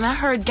and I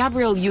heard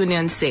Gabrielle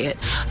Union say it,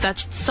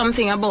 that's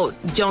something about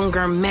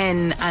younger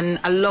men and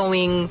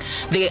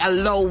they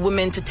allow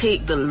women to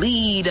take the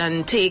lead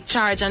and take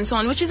charge and so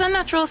on, which is a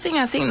natural thing.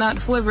 I think that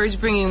whoever is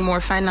bringing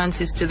more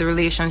finances to the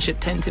relationship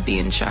tend to be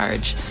in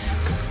charge.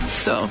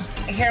 So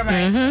hear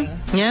my thing.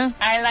 Yeah.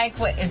 I like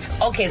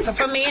okay, so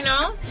for me,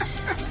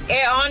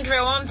 Andre,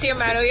 one to your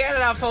man, you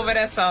laugh over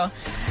there, so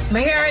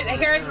But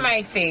here's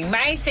my thing.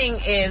 My thing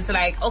is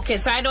like, okay,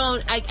 so I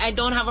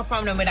don't have a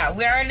problem with that.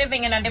 We are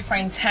living in a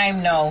different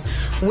time now,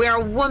 where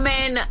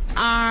women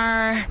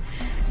are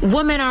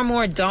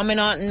more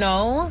dominant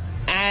now,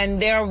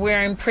 and they're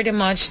wearing pretty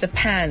much the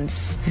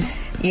pants.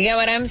 You get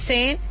what I'm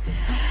saying?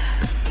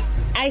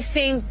 I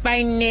think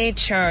by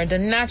nature, the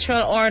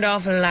natural order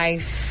of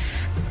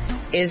life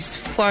is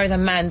for the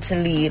man to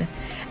lead.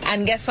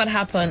 And guess what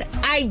happened?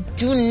 I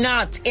do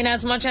not, in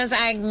as much as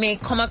I may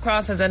come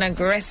across as an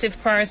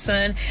aggressive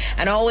person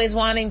and always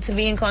wanting to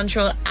be in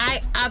control,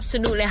 I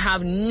absolutely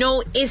have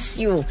no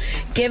issue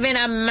giving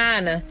a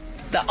man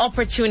the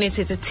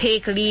opportunity to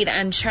take lead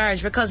and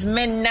charge, because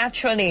men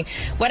naturally,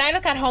 when I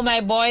look at how my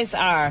boys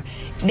are,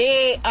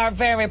 they are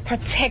very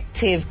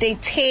protective. They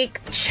take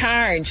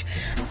charge.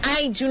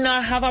 I do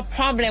not have a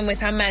problem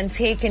with a man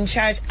taking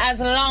charge as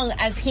long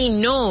as he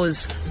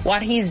knows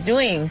what he's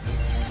doing.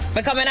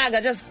 Because I'm not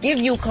gonna just give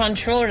you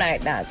control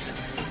like that.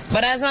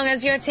 But as long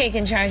as you're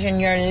taking charge and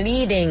you're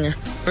leading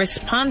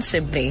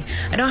responsibly,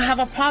 I don't have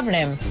a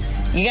problem.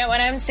 You get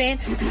what I'm saying?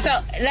 So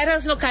let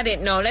us look at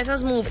it now. Let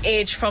us move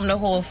age from the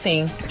whole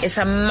thing. It's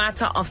a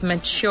matter of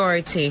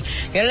maturity,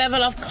 your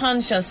level of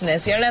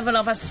consciousness, your level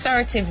of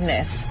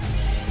assertiveness.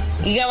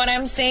 You get what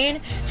I'm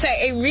saying? So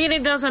it really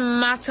doesn't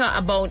matter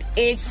about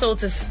age, so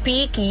to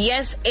speak.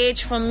 Yes,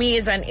 age for me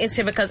is an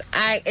issue because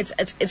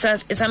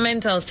it's a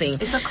mental thing.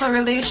 It's a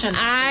correlation.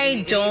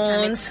 I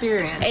don't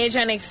age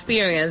and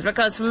experience,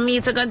 because for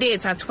me to go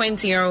date a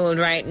 20-year-old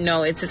right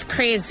now, it's just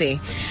crazy.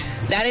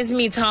 That is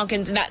me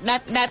talking to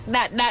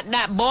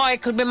that boy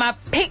could be my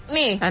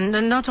pick-me. And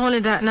not only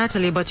that,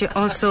 Natalie, but you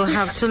also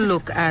have to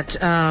look at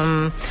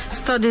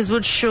studies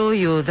would show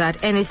you that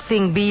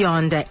anything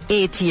beyond the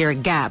 8-year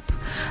gap,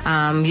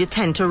 you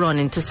tend to run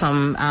into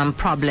some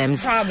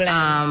problems.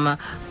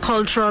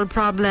 Cultural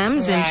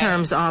problems, right, in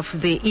terms of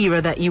the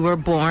era that you were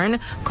born,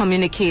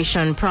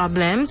 communication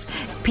problems,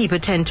 people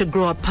tend to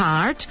grow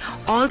apart.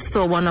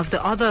 Also, one of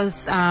the other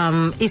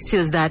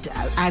issues that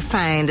I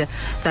find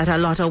that a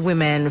lot of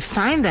women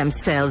find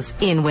themselves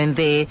in when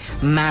they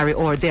marry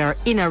or they're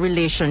in a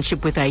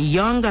relationship with a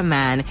younger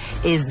man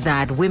is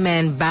that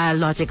women's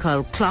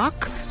biological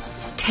clock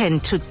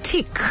tend to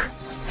tick.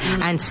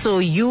 And so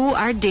you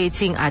are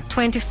dating a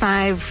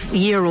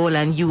 25-year-old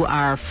and you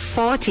are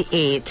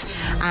 48,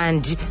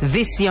 and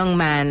this young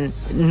man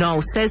now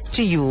says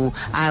to you,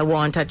 I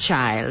want a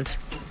child.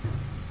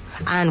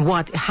 And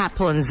what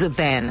happens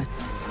then?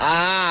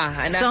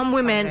 Some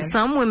women,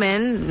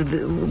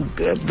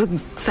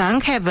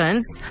 thank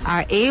heavens,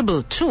 are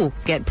able to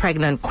get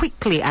pregnant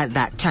quickly at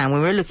that time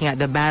when we're looking at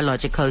the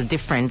biological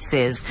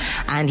differences.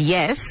 And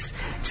yes,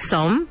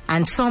 some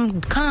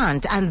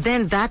can't. And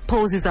then that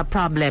poses a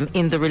problem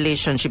in the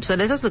relationship. So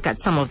let us look at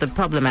some of the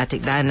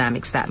problematic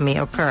dynamics that may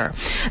occur.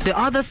 The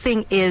other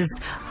thing is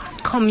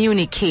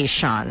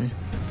communication.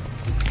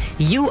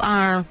 You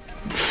are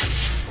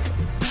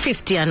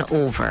 50 and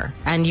over,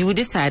 and you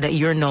decide that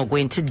you're now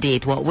going to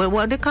date what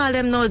do they call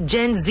them now?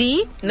 Gen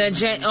Z?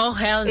 Oh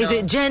hell no. Is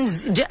it Gen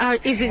Z,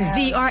 is it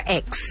Z or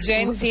X?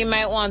 Gen Z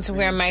might want to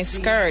wear my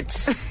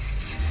skirts.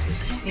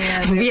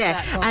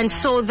 Yeah, and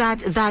so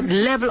that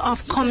level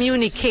of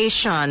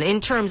communication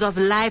in terms of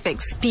life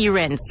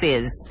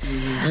experiences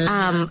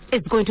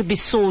is going to be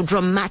so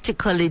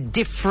dramatically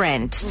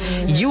different.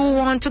 You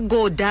want to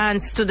go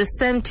dance to the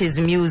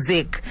 70s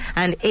music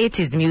and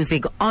 80s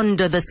music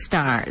under the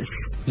stars.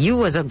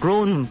 You as a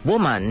grown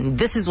woman,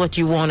 this is what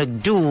you want to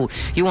do.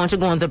 You want to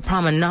go on the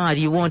promenade.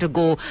 You want to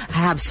go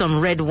have some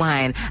red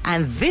wine.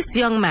 And this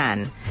young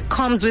man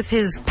comes with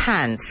his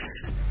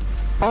pants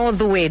all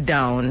the way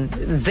down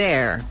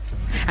there.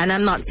 And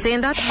I'm not saying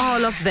that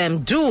all of them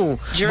do,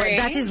 but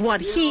that is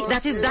what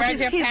that is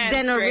his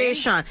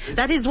generation.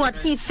 That is what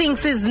he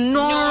thinks is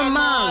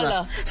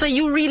normal. So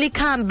you really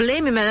can't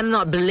blame him, and I'm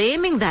not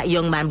blaming that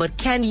young man, but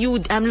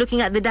I'm looking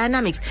at the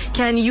dynamics.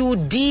 Can you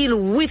deal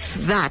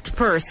with that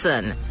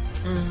person?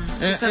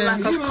 It's a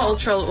lack of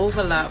cultural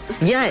overlap.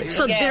 Yeah,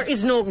 so there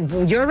is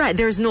you're right,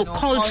 there is no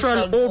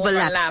cultural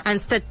overlap.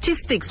 And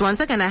statistics,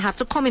 once again, I have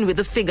to come in with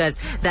the figures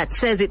that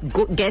says it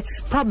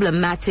gets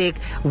problematic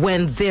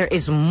when there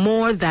is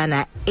more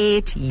than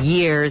 8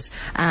 years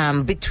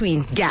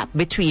between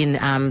the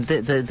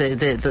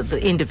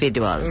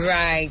individuals.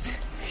 Right.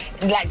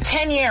 Like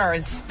 10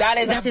 years, that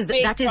is a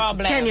big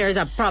problem. 10 years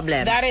a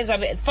problem. That is a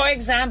bit. For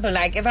example,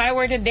 like if I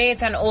were to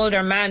date an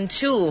older man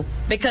too,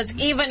 because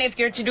even if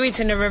you're to do it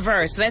in the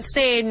reverse, let's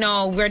say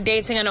no, we're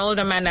dating an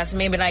older man that's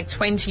maybe like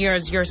 20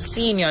 years your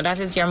senior, that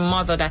is your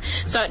mother,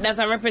 so that's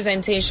a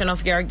representation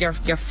of your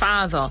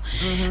father.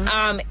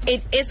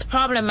 It is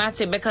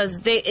problematic because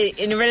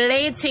in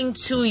relating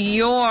to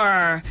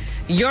your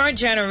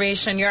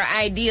generation, your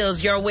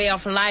ideals, your way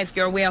of life,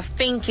 your way of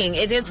thinking,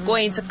 it is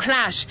going to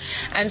clash.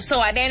 And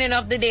so at the end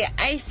of the day,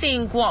 I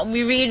think what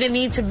we really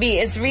need to be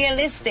is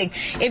realistic.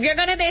 If you're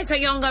going to date a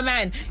younger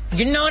man,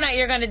 you know that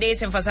you're going to date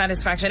him for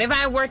satisfaction. If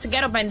I were to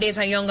get up and date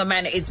a younger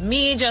man, it's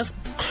me just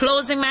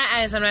closing my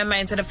eyes and my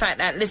mind to the fact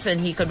that, listen,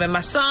 he could be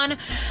my son,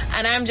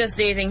 and I'm just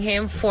dating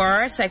him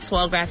for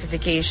sexual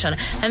gratification.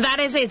 And that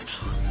is it.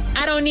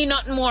 I don't need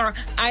nothing more.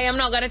 I am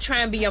not going to try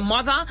and be your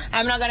mother.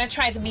 I'm not going to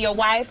try to be your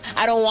wife.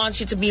 I don't want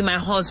you to be my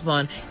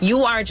husband.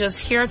 You are just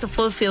here to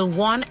fulfill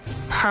one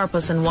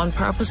purpose and one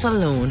purpose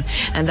alone,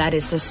 and that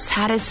is to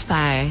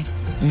satisfy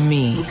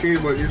me. Okay,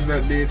 but is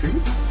that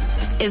dating?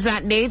 Is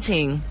that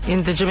dating?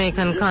 In the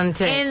Jamaican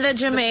context. In the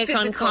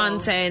Jamaican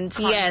content,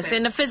 yes.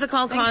 In the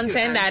physical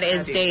content, that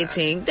is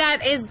dating.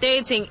 That is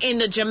dating in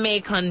the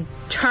Jamaican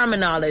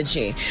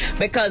terminology.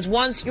 Because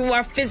once you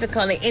are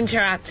physically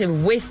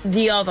interacting with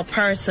the other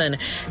person,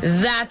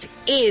 that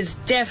is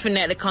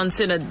definitely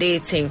considered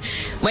dating.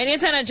 When you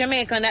tell a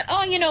Jamaican that,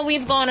 oh, you know,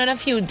 we've gone on a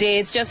few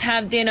dates, just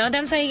have dinner,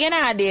 them say, you're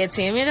not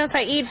dating, you just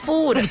eat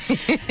food.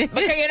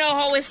 Because you know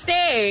how we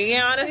stay, you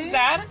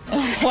understand?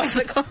 What's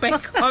the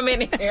comment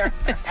coming here?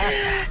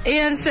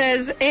 Ian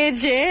says,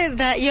 AJ,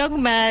 that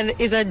young man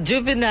is a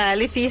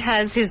juvenile if he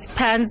has his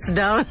pants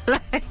down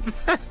like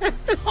that.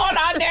 Hold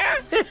on there.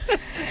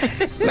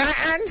 My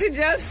auntie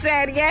just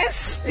said,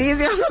 yes,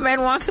 these younger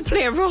men want to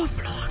play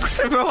Roblox.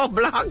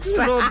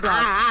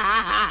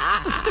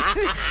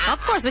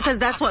 Of course, because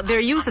that's what they're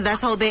used to.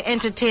 That's how they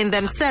entertain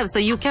themselves. So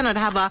you cannot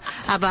have a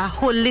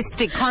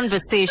holistic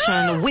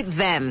conversation with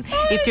them.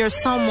 If you're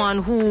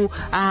someone who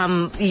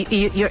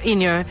you're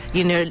in your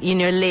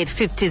late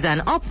 50s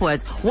and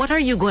upwards, what are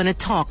you going to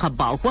talk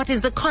about? What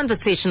is the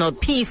conversational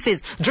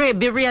pieces? Dre,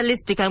 be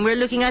realistic, and we're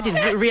looking at it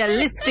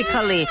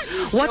realistically.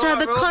 What are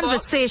the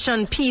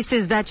conversation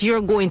pieces that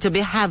you're going to be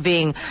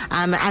having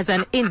as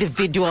an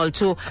individual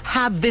to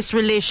have this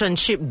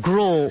relationship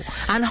grow?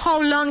 And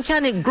how long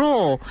can it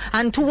grow?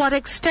 And to what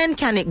extent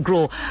can it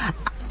grow?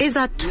 Is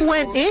that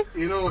 20?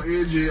 You know,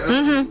 AJ,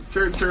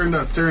 turn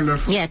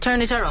that. Yeah,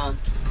 turn it around.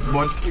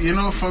 But you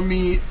know, for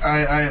me,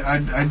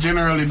 I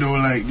generally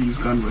don't like these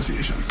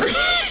conversations.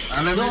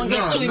 And Don't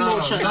get too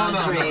emotional,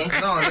 Andre.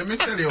 No, let me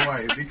tell you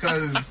why.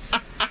 Because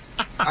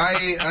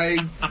I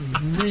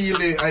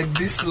really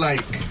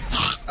dislike.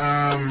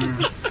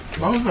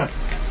 What was that?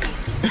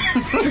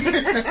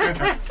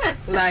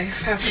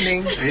 Life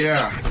happening.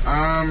 Yeah.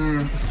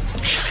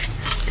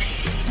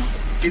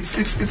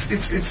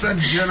 It's a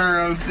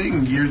general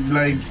thing. You're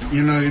like,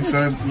 you know,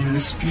 you're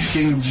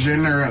speaking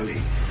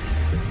generally.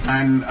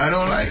 And I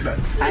don't like that.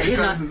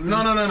 Because no.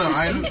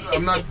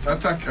 I'm not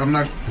attacking. I'm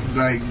not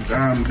like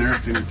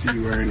directing to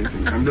you or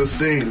anything. I'm just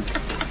saying,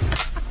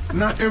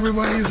 not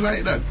everybody is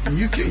like that.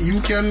 You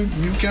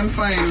can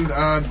find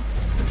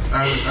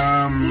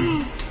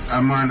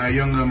a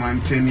younger man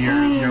 10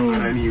 years younger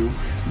than you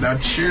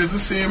that shares the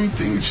same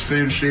thing,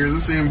 shares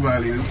the same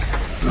values,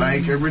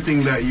 like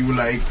everything that you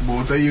like.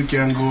 Both of you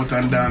can go out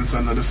and dance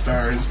under the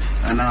stars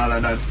and all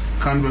of that.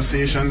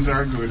 Conversations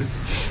are good.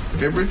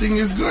 Everything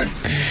is good.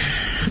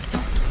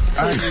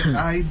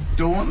 I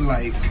don't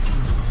like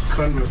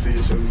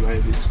conversations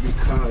like this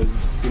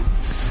because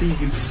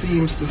it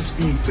seems to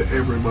speak to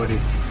everybody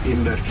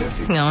in that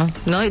category.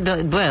 No, it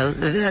don't. Well,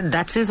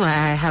 that is why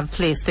I have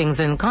placed things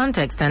in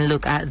context and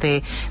look at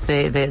the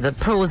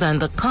pros and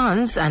the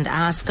cons and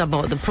ask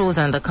about the pros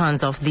and the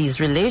cons of these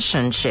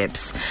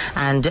relationships,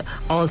 and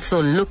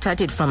also looked at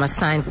it from a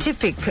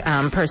scientific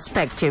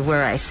perspective,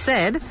 where I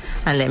said,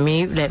 and let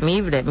me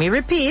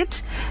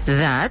repeat,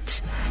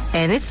 that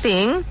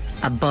anything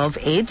above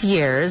 8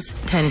 years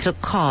tend to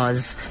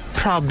cause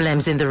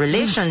problems in the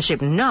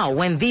relationship. Now,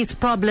 when these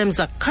problems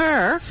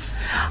occur,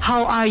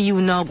 how are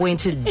you now going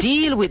to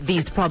deal with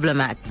these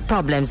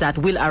problems that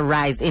will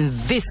arise in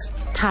this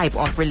type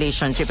of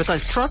relationship?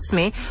 Because trust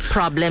me,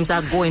 problems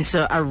are going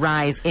to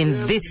arise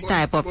in this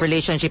type of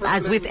relationship,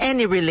 as with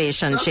any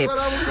relationship.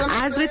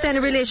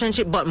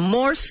 But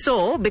more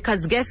so,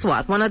 because guess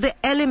what? One of the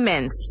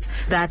elements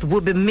that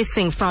will be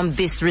missing from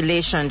this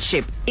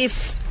relationship,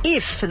 if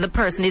the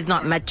person is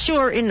not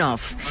mature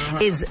enough,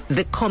 is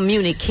the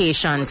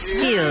communication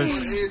skills.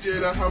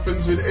 That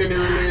happens with any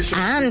relationship.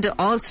 And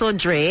also,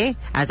 Dre,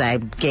 as I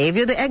gave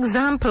you the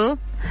example,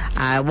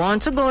 I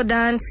want to go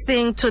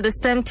dancing to the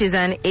 70s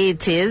and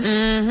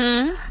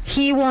 80s.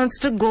 He wants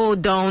to go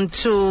down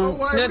to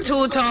the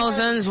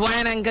 2000s.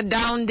 Why not go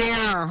down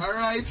there? All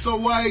right, so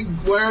why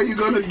are you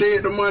going to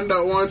date the man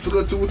that wants to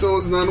go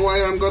 2000 and why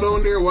not go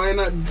down there? Why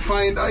not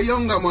find a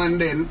younger man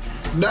then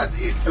that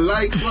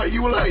likes what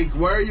you like?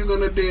 Why are you going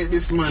to date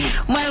this man?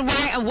 Well,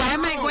 why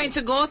am I going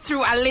to go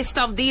through a list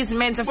of these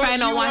men to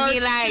find out what he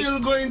likes? You're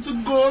going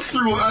to go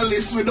through a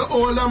list with the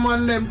older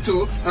man them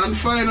too and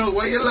find out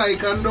what you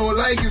like and don't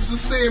like. It's the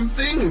same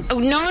thing.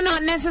 No,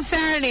 not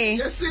necessarily.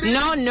 Yes, it is.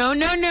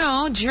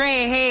 No.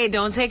 Dre, hey,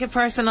 don't take it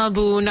personal,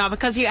 boo. Not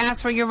because you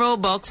asked for your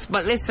Robux,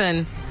 but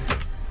listen.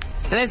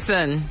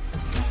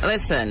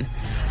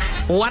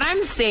 What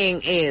I'm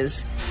saying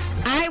is,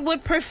 I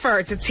would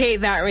prefer to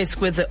take that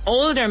risk with the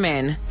older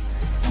men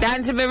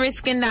than to be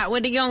risking that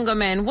with the younger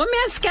men. What me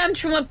I scan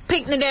through my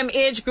picnic them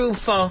age group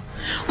for?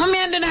 What me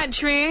I do that,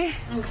 Trey?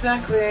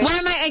 Exactly. Why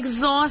am I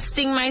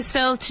exhausting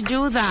myself to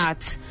do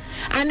that?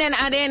 And then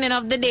at the end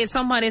of the day,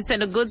 somebody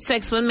said a good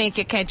sex will make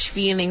you catch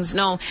feelings.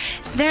 No,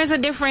 there's a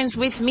difference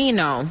with me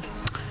now.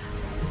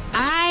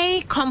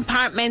 I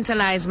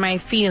compartmentalize my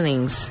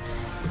feelings.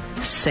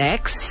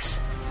 Sex,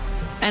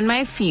 and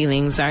my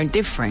feelings are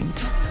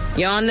different.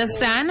 You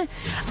understand?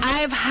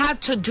 I've had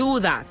to do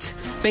that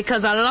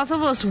because a lot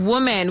of us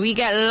women, we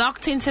get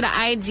locked into the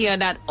idea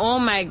that, oh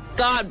my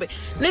God, but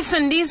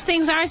listen, these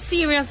things are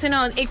serious, you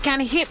know. It can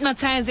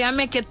hypnotize you and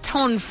make you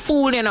turn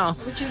fool, you know.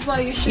 Which is why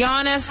you should. You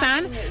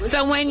understand?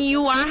 So when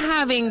you are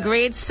having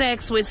great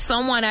sex with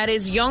someone that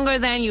is younger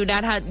than you,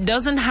 that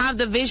doesn't have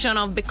the vision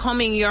of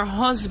becoming your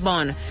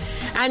husband,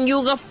 and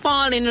you go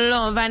fall in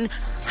love and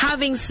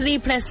having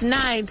sleepless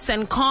nights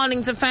and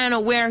calling to find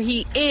out where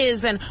he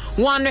is and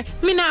wonder,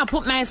 me now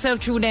put myself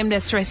through them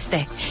distress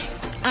there.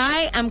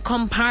 I am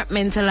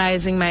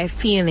compartmentalizing my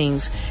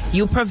feelings.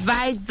 You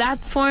provide that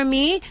for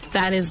me,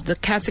 that is the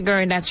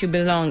category that you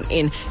belong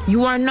in.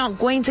 You are not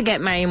going to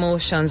get my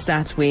emotions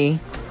that way.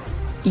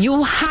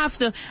 You have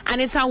to,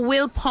 and it's a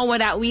willpower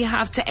that we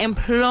have to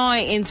employ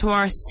into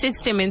our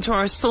system, into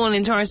our soul,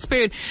 into our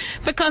spirit,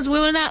 because we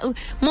will not,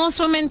 most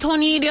women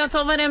turn idiots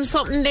over them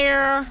something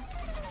there.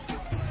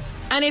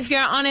 And if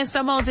you're honest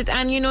about it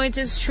and you know it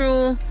is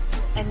true,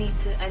 I need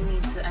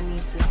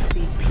to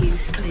speak,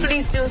 please.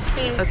 Please do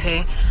speak.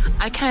 Okay.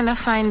 I kind of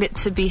find it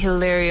to be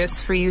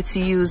hilarious for you to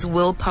use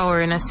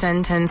willpower in a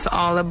sentence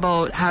all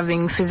about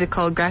having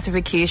physical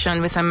gratification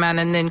with a man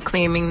and then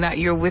claiming that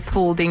you're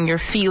withholding your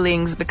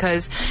feelings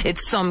because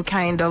it's some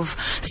kind of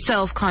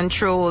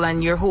self-control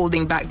and you're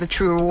holding back the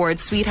true reward.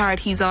 Sweetheart,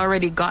 he's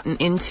already gotten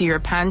into your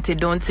panty.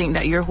 Don't think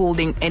that you're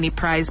holding any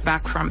prize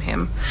back from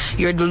him.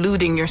 You're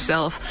deluding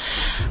yourself.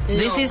 No.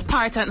 This is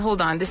part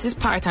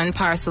and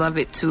parcel of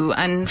it too.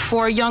 And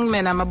for young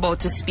men, I'm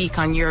about to speak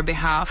on your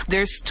behalf.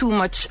 There's too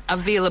much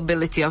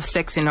availability of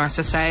sex in our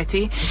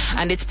society,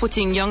 and it's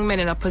putting young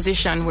men in a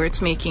position where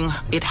it's making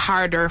it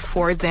harder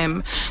for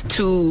them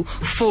to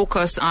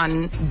focus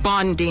on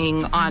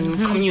bonding,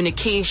 on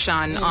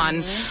communication,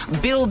 on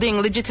building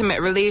legitimate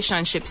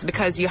relationships,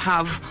 because you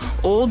have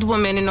old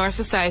women in our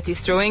society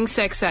throwing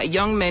sex at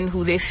young men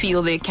who they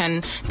feel they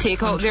can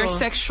take out their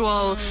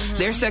sexual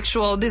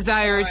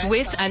desires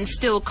with and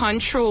still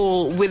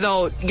control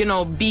without,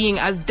 being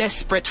as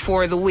desperate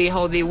for the way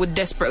how they would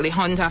desperately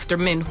hunt after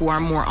men who are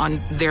more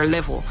on their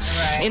level.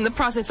 Right. In the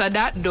process of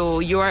that, though,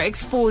 you are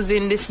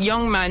exposing this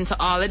young man to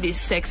all of this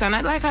sex, and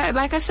like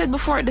I said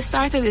before at the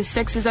start of this,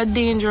 sex is a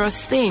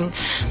dangerous thing.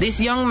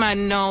 This young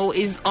man now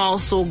is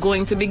also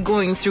going to be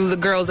going through the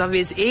girls of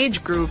his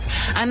age group,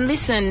 and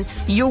listen,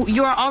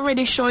 you are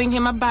already showing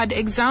him a bad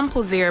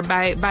example there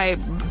by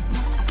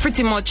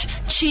pretty much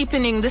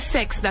cheapening the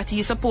sex that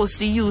he's supposed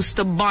to use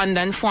to bond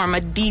and form a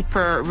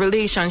deeper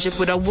relationship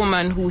with a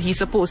woman who he's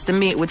supposed to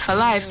mate with for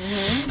life.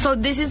 So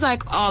this is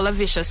like all a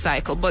vicious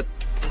cycle. But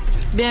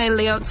may I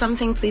lay out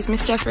something, please,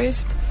 Miss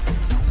Jeffries?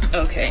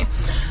 Okay.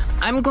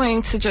 I'm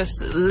going to just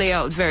lay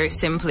out very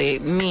simply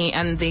me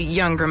and the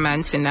younger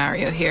man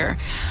scenario here.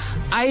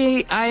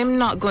 I'm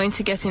not going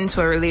to get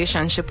into a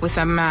relationship with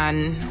a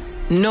man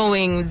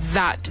knowing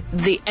that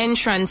the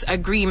entrance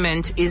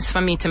agreement is for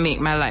me to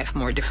make my life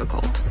more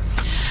difficult.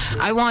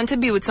 I want to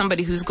be with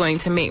somebody who's going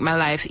to make my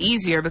life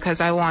easier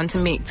because I want to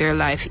make their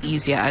life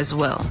easier as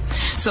well.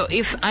 So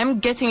if I'm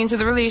getting into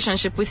the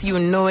relationship with you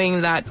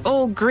knowing that,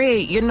 oh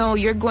great,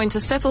 you're going to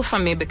settle for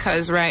me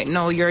because right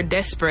now you're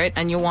desperate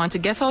and you want to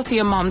get out of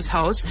your mom's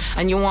house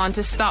and you want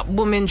to stop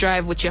booming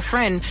drive with your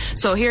friend.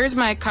 So here's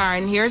my car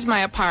and here's my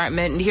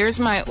apartment and here's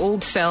my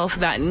old self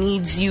that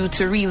needs you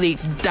to really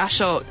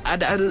dash out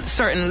at a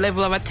certain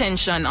level of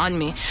attention on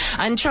me.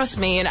 And trust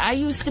me, and I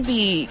used to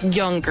be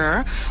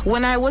younger.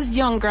 When I was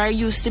younger, I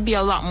used to be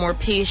a lot more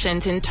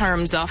patient in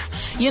terms of,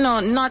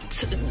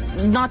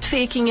 not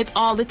faking it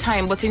all the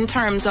time, but in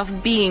terms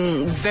of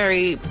being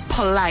very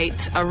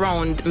polite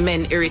around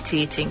men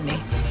irritating me.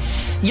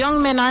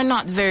 Young men are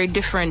not very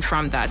different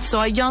from that. So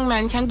a young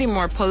man can be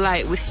more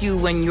polite with you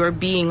when you're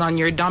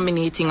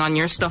dominating on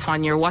your stuff,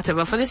 on your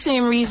whatever, for the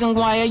same reason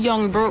why a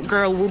young broke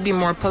girl will be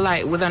more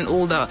polite with an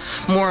older,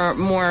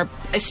 more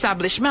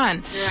established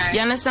man. Right.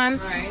 You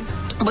understand? Right.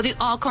 But it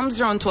all comes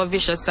down to a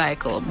vicious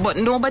cycle. But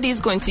nobody is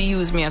going to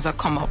use me as a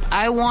come up.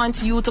 I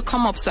want you to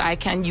come up so I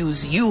can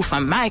use you for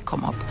my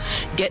come up.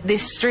 Get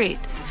this straight.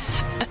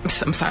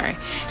 I'm sorry.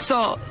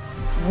 So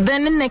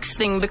then the next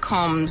thing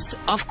becomes,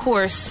 of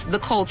course, the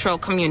cultural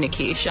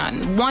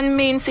communication. One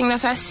main thing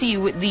that I see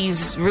with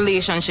these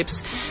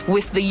relationships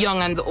with the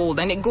young and the old,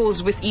 and it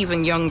goes with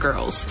even young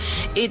girls,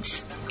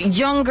 it's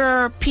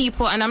younger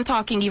people, and I'm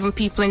talking even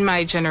people in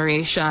my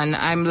generation,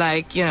 I'm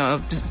like,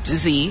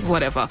 Z,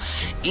 whatever.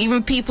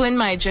 Even people in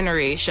my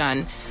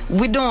generation,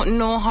 we don't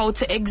know how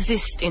to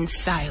exist in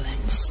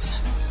silence,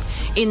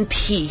 in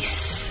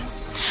peace.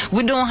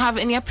 We don't have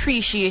any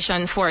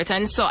appreciation for it.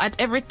 And so at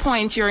every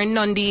point you're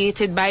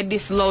inundated by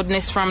this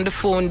loudness from the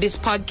phone, this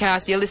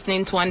podcast you're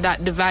listening to on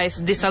that device,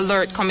 this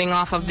alert coming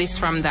off of this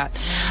from that.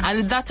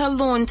 And that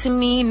alone, to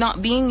me,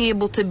 not being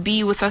able to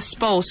be with a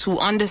spouse who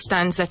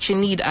understands that you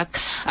need a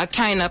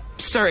kind of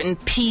certain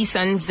peace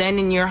and zen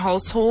in your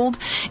household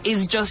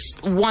is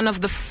just one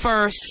of the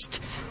first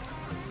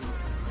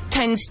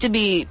tends to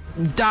be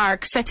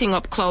dark setting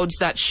up clouds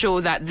that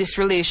show that this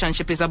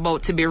relationship is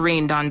about to be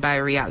rained on by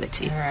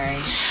reality. Right.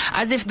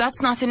 As if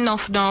that's not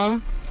enough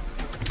now,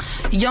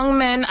 Young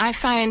men, I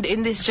find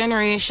in this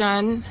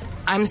generation,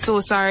 I'm so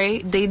sorry,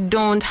 they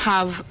don't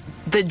have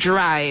the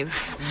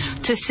drive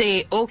to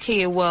say,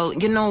 okay, well,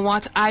 you know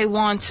what, I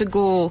want to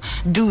go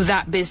do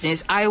that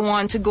business. I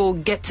want to go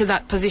get to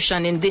that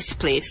position in this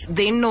place.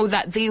 They know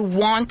that they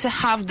want to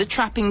have the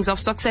trappings of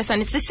success,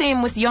 and it's the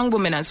same with young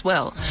women as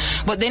well.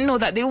 But they know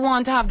that they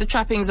want to have the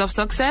trappings of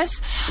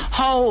success.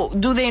 How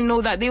do they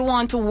know that they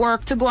want to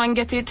work to go and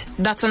get it?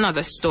 That's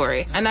another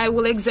story. And I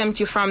will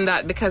exempt you from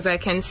that because I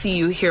can see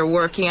you here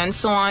working and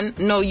so on.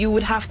 No, you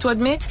would have to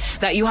admit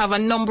that you have a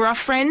number of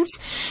friends.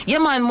 Yeah,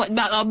 man, big,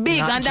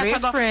 Not and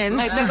that's friends.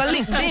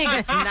 big.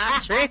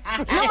 Not true.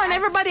 No, man,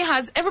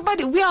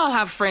 everybody, we all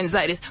have friends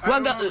like this.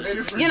 Well,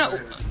 you know,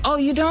 oh,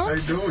 you don't? I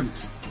don't.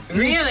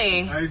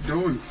 Really? I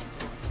don't.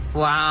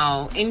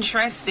 Wow,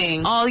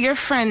 interesting. All your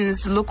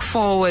friends look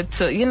forward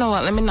to, you know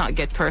what, let me not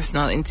get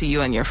personal into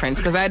you and your friends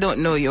because I don't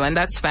know you, and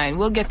that's fine.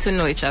 We'll get to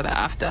know each other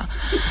after.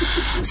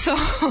 So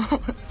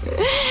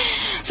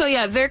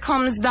yeah, there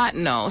comes that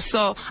now.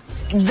 So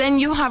then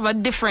you have a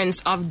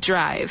difference of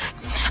drive.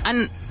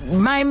 And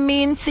my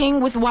main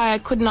thing with why I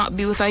could not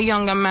be with a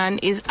younger man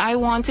is I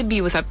want to be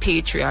with a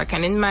patriarch.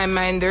 And in my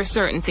mind, there are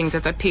certain things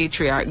that a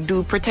patriarch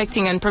do.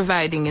 Protecting and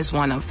providing is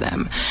one of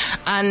them.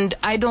 And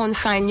I don't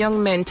find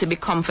young men to be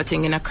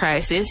comforting in a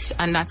crisis.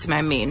 And that's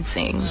my main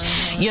thing.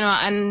 Mm-hmm. You know,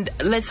 and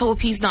let's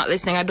hope he's not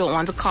listening. I don't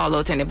want to call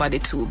out anybody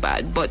too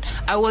bad. But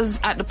I was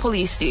at the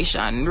police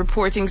station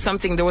reporting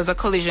something. There was a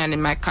collision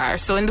in my car.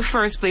 So in the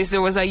first place,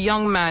 there was a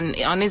young man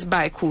on his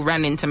bike who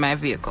ran into my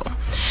vehicle.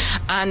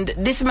 And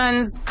this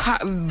man's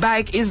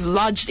bike is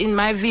lodged in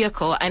my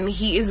vehicle, and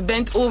he is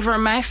bent over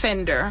my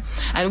fender,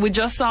 and we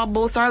just saw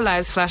both our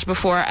lives flash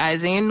before our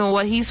eyes. And you know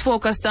what he's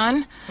focused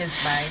on? His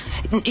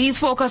bike. He's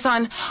focused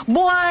on,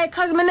 boy,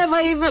 because me never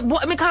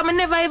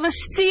even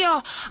see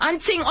you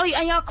and think, oh,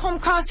 and you come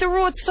across the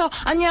road so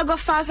and you go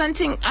fast and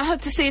think. I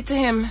had to say to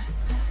him,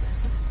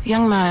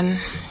 young man,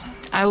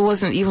 I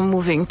wasn't even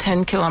moving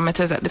 10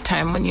 kilometers at the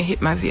time when you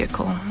hit my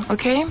vehicle,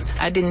 okay?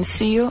 I didn't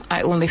see you,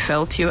 I only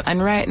felt you,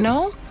 and right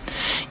now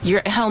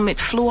your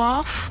helmet flew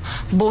off.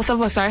 Both of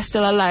us are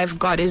still alive.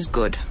 God is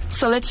good.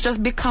 So let's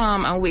just be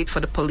calm and wait for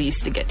the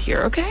police to get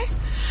here, okay?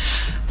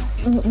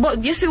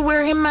 But you see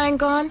where his mind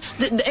gone?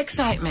 The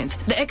excitement.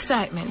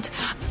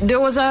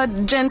 There was a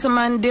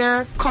gentleman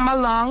there come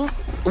along.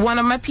 One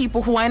of my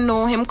people who I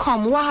know him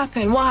come. What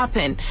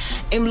happened?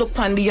 Him look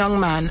upon the young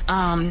man.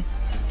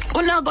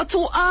 Oh, now go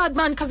too hard,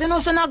 man, because you know,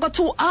 so now go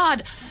too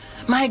hard.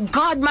 My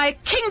God, my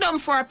kingdom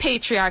for a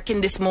patriarch in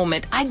this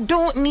moment. I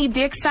don't need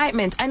the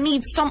excitement. I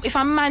need if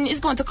a man is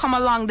going to come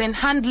along, then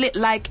handle it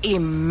like a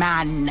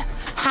man.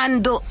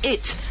 Handle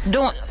it.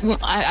 Don't,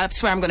 I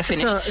swear I'm going to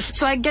finish.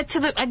 So I get to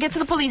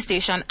the police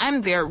station.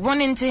 I'm there,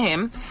 run into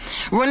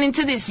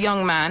this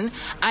young man.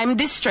 I'm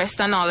distressed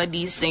and all of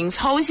these things.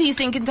 How is he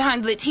thinking to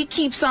handle it? He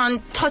keeps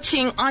on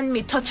touching on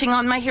me, touching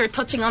on my hair,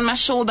 touching on my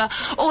shoulder.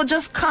 Oh,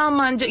 just calm,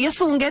 man. You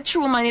soon get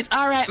through, man. It's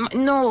all right.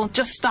 No,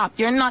 just stop.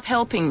 You're not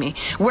helping me.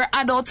 We're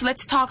adults.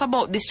 Let's talk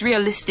about this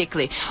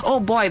realistically. Oh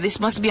boy, this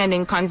must be an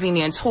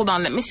inconvenience. Hold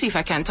on, let me see if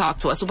I can talk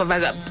to a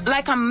supervisor.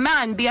 Like a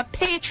man, be a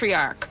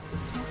patriarch.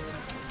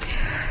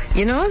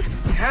 You know,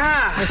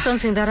 there's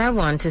something that I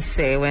want to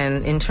say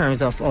in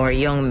terms of our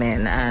young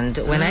men, and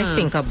when I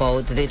think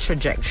about the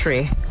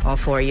trajectory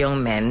of our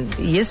young men,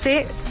 you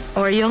see,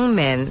 our young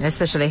men,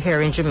 especially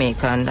here in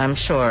Jamaica, and I'm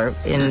sure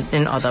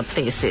in other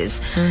places,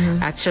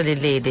 actually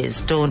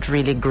ladies don't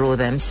really grow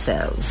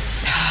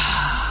themselves.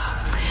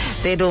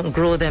 They don't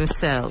grow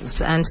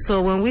themselves. And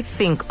so when we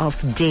think of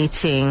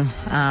dating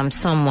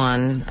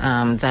someone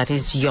that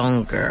is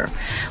younger,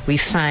 we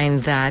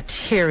find that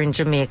here in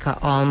Jamaica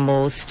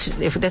almost,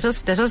 let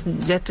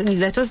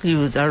us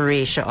use a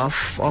ratio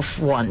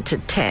of 1 to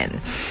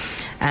 10.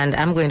 And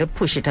I'm going to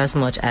push it as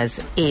much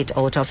as 8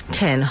 out of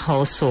 10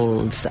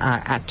 households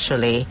are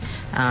actually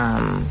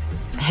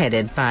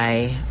headed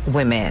by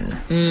women.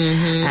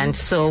 And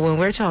so when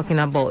we're talking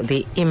about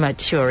the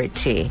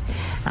immaturity,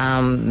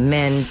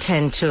 men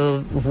tend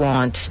to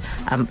want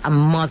a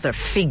mother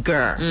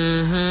figure.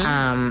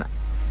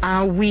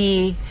 Are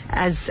we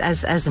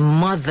as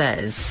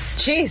mothers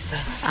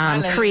Jesus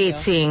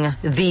creating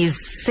these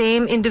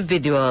same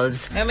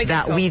individuals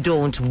that we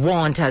don't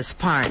want as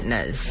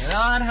partners?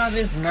 Lord have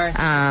his mercy.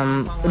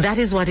 That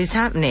is what is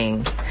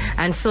happening.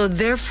 And so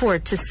therefore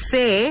to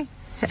say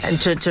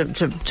and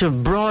to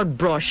broad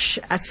brush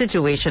a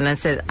situation and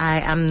say,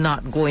 I am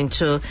not going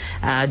to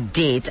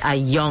date a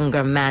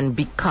younger man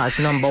because,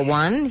 number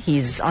one,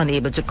 he's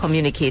unable to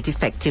communicate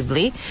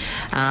effectively.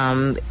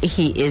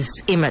 He is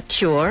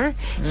immature.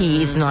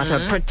 He is not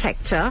a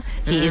protector.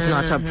 He is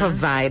not a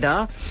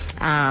provider.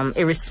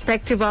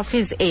 Irrespective of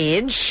his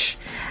age,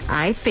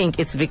 I think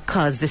it's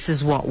because this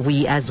is what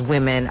we as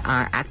women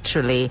are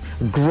actually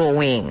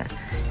growing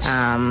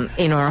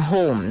in our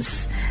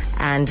homes.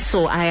 And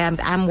so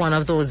I'm one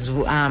of those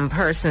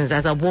persons.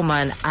 As a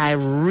woman, I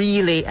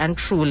really and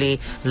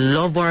truly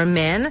love our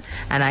men,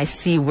 and I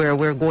see where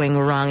we're going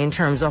wrong in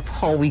terms of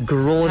how we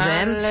grow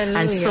them.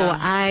 And so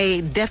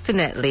I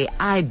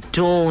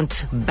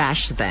don't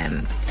bash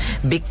them,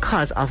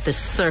 because of the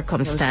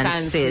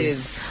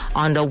circumstances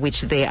under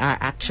which they are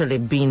actually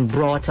being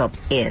brought up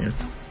in.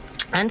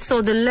 And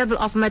so the level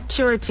of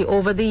maturity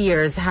over the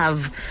years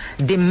have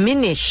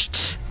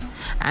diminished.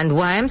 And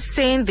why I'm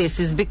saying this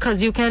is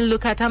because you can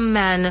look at a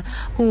man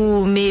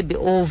who may be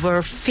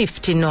over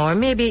 50 now, or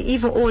maybe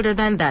even older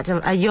than that,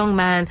 a young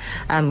man,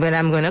 when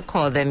I'm going to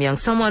call them young,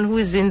 someone who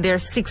is in their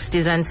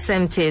 60s and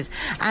 70s.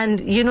 And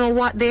you know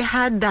what they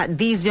had that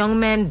these young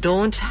men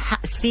don't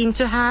seem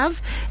to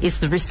have? It's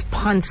the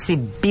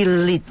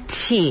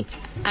responsibility.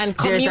 And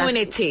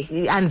community.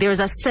 There's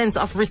a sense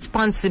of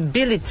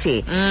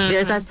responsibility.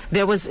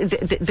 There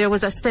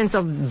was a sense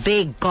of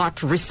they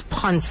got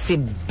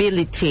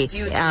responsibility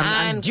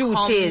and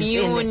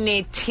duties.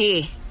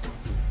 Community.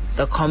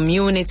 The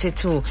community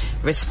too.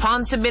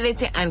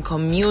 Responsibility and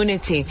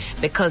community.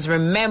 Because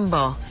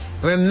remember,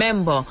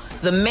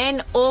 the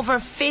men over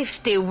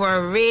 50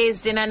 were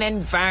raised in an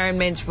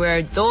environment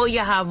where though you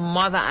have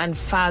mother and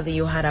father,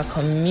 you had a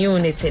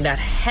community that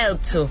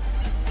helped to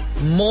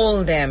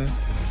mold them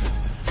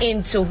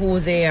into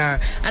who they are.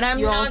 And I'm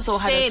you not also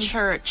saying, had a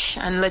church,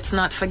 and let's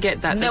not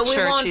forget that no, the we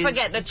church won't is,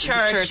 forget the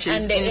church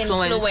and the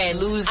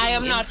influence. I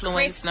am not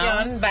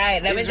Christian,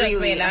 but let me just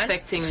really say that.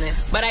 Affecting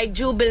this. But I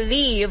do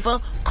believe,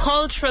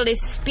 culturally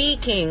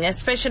speaking,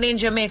 especially in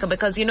Jamaica,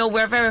 because you know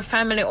we're very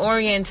family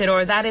oriented,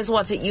 or that is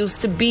what it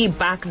used to be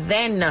back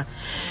then.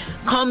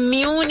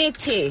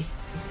 Community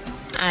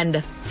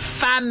and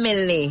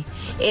family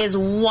is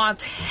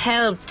what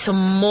helped to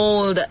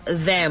mold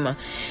them.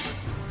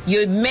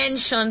 You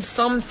mentioned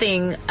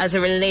something as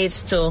it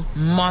relates to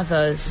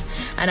mothers,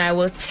 and I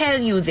will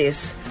tell you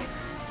this.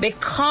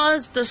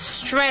 Because the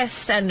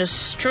stress and the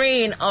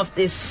strain of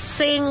this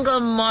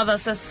single mother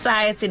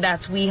society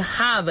that we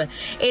have,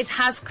 it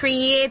has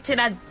created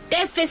a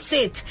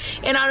deficit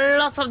in a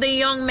lot of the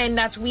young men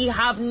that we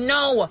have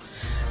now.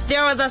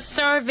 There was a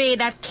survey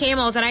that came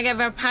out, and I get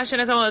very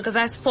passionate about it because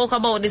I spoke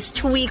about this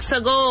 2 weeks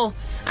ago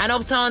and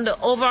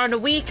over on the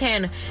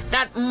weekend,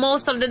 that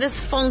most of the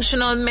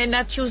dysfunctional men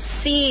that you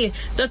see,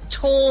 the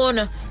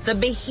tone, the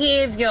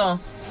behavior,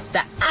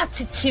 the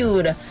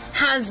attitude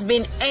has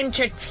been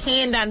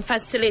entertained and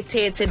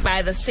facilitated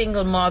by the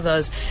single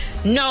mothers.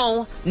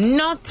 No,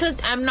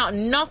 I'm not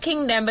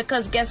knocking them,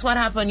 because guess what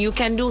happened? You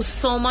can do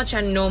so much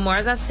and no more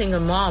as a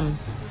single mom.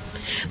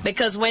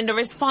 Because when the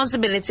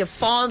responsibility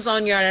falls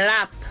on your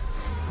lap,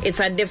 it's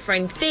a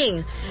different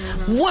thing.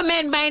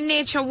 Women by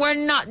nature were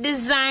not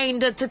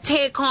designed to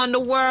take on the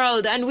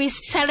world, and we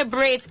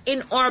celebrate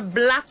in our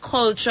black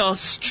culture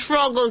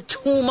struggle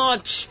too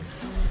much.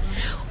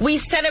 We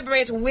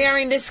celebrate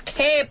wearing this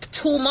cape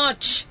too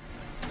much,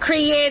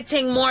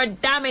 creating more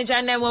damage,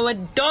 and then when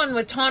we're done,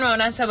 we turn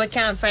around and say we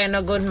can't find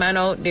a good man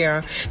out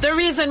there. The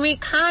reason we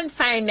can't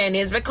find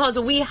any is because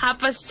we have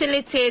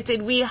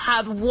facilitated, we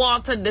have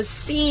watered the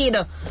seed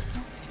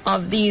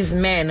of these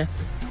men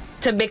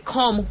to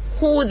become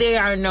who they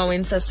are now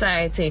in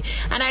society.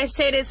 And I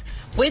say this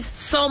with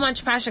so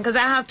much passion because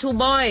I have 2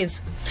 boys,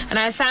 and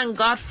I thank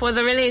God for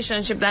the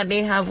relationship that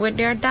they have with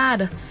their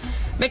dad.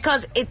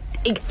 Because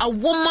a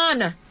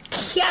woman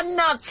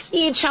cannot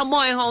teach a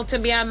boy how to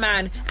be a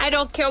man. I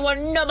don't care what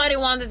nobody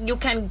wants. You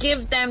can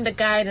give them the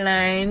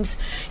guidelines.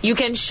 You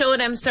can show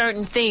them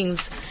certain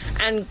things.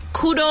 And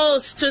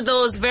kudos to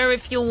those very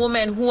few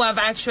women who have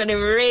actually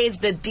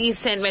raised the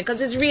decent men,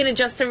 because it's really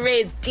just to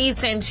raise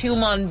decent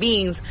human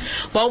beings.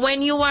 But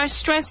when you are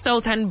stressed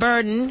out and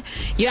burdened,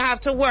 you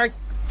have to work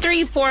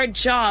 3-4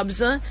 jobs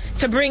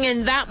to bring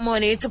in that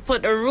money, to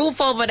put a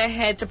roof over their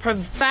head, to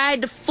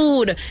provide the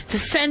food, to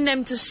send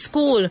them to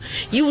school.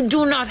 You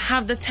do not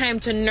have the time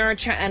to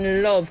nurture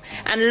and love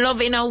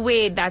in a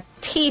way that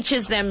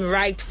teaches them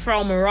right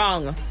from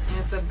wrong.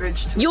 It's a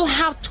bridge too. You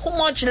have too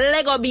much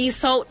Lego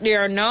beasts out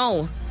there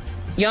now.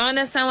 You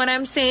understand what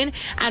I'm saying?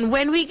 And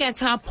when we get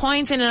to a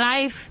point in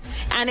life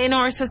and in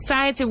our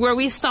society where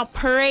we stop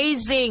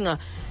praising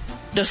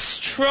the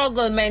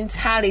struggle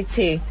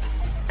mentality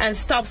and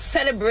stop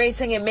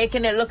celebrating it,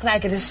 making it look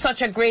like it is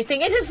such a great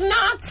thing, it is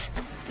not.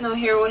 No,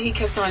 hear what he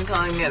kept on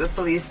telling me at the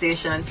police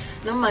station.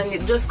 No,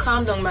 man, just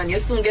calm down, man. You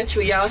soon get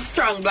through. You're a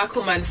strong black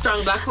woman,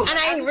 strong black woman.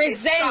 And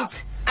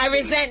I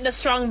resent the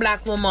strong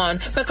black woman,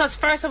 because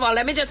first of all,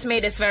 let me just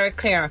make this very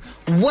clear.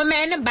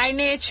 Women by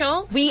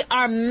nature, we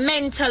are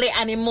mentally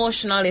and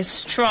emotionally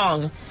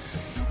strong.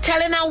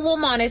 Telling a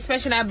woman,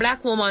 especially a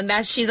black woman,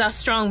 that she's a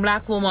strong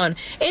black woman,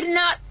 it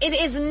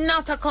is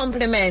not a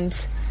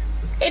compliment.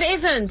 It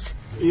isn't.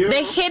 Yeah.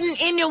 The hidden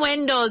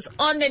innuendos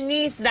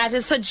underneath that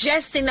is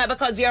suggesting that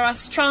because you're a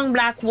strong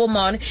black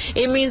woman,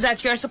 it means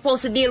that you're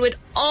supposed to deal with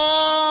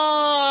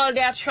all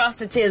the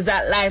atrocities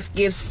that life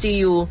gives to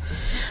you.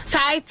 So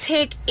I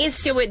take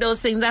issue with those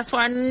things. That's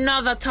for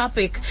another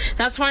topic.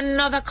 That's for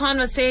another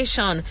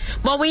conversation.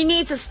 But we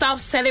need to stop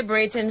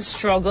celebrating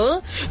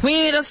struggle. We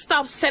need to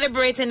stop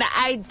celebrating the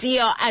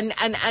idea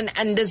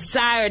and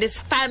desire,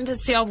 this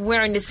fantasy of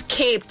wearing this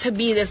cape to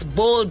be this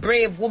bold,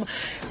 brave woman.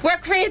 We're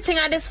creating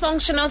a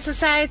dysfunctional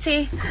society.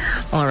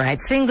 All right,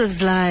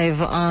 Singles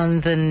Live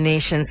on the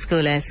Nation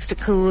School at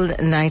School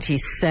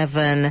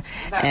 97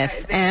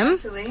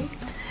 FM.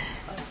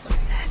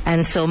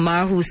 And so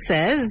Marhu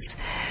says,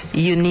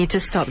 you need to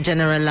stop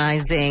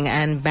generalizing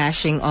and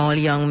bashing all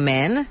young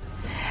men.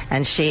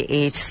 And Shay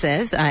H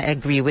says, I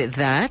agree with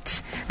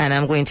that. And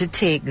I'm going to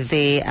take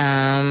the,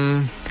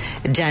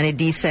 Johnny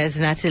D says,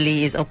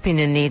 Natalie is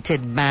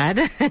opinionated bad.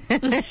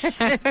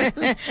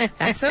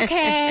 That's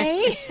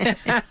okay.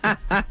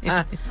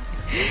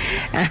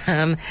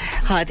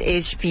 Hot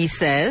HP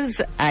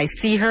says, I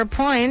see her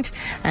point,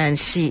 and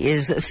she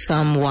is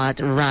somewhat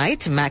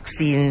right.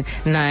 Maxine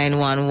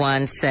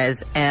 911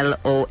 says,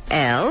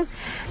 LOL.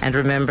 And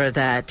remember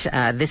that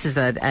this is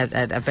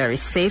a very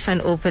safe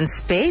and open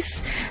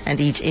space,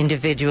 and each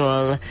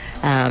individual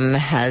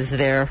has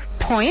their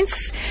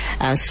points.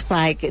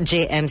 Spike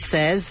JM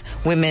says,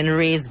 women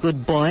raise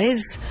good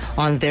boys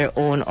on their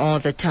own all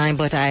the time,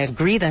 but I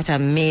agree that a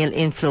male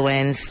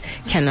influence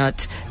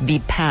cannot be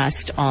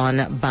passed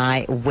on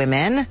by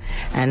women,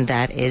 and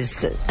that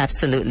is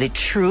absolutely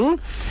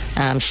true.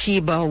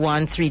 Sheba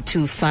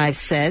 1325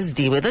 says,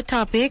 deal with the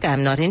topic.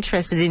 I'm not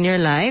interested in your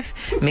life.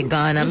 Me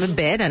gone on my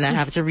bed, and I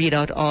have to read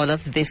out all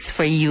of this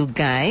for you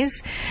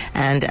guys.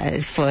 And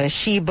for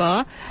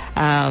Sheba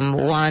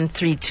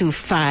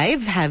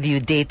 1325, have you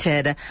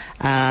dated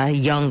a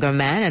younger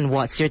man, and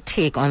what's your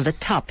take on the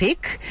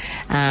topic?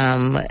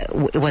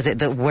 Was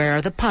it where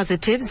are the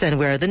positives and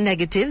where are the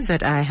negatives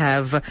that I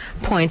have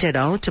pointed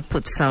out to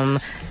put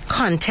some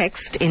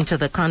context into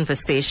the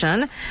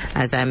conversation?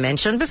 As I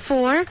mentioned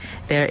before,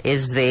 there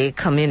is the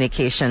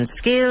communication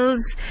skills,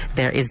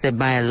 there is the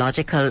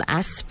biological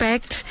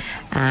aspect.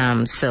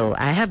 So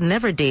I have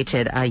never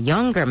dated a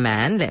younger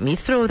man, let me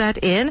throw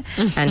that in.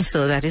 And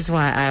so that is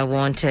why I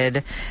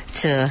wanted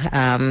to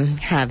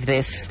have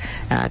this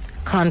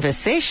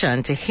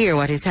conversation, to hear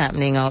what is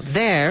happening out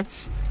there.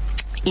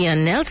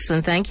 Ian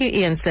Nelson, thank you.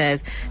 Ian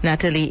says,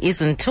 Natalie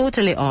isn't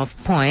totally off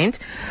point,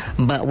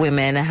 but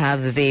women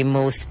have the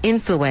most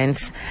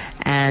influence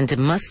and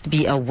must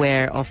be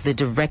aware of the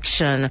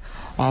direction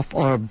of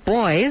our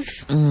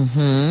boys.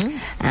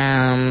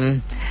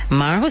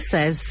 Marho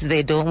says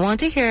they don't want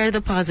to hear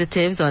the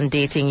positives on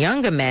dating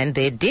younger men.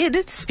 They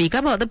did speak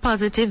about the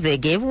positive. They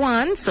gave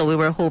one, so we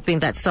were hoping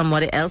that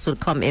somebody else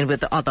would come in with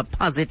the other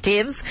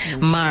positives.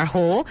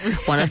 Marho,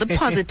 one of the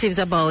positives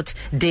about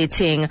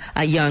dating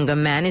a younger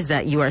man is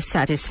that you are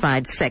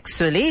satisfied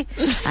sexually,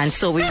 and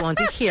so we want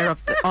to hear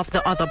of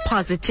the other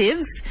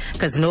positives,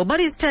 because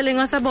nobody's telling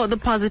us about the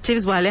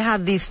positives while they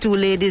have these two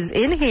ladies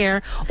in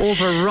here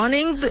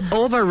overrunning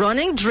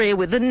Dre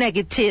with the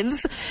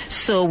negatives.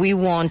 So we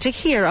want to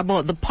hear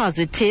about the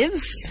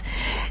positives.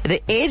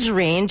 The age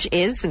range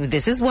is,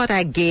 this is what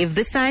I gave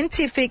the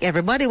scientific.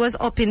 Everybody was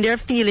up in their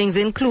feelings,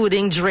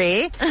 including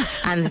Dre.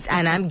 And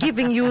I'm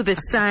giving you the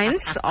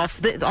science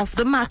of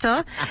the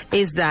matter,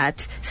 is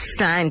that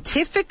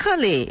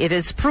scientifically it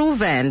is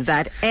proven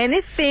that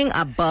anything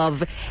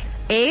above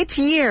 8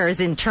 years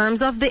in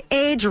terms of the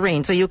age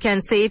range. So you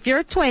can say if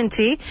you're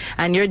 20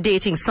 and you're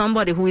dating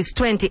somebody who is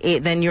 28,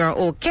 then you're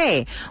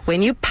okay.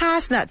 When you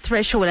pass that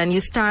threshold and you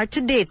start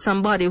to date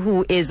somebody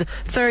who is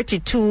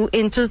 32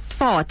 into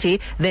 40,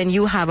 then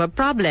you have a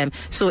problem.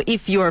 So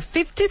if you're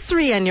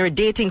 53 and you're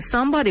dating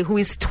somebody who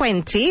is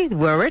 20,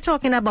 where we're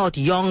talking about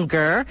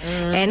younger,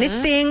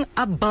 anything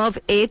above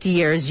 8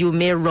 years, you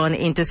may run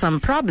into some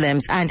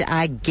problems. And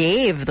I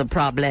gave the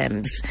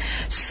problems.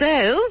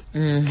 So,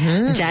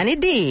 Johnny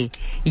D,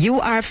 you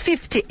are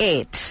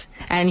 58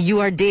 and you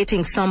are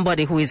dating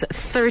somebody who is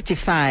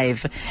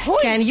 35.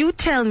 Can you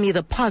tell me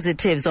the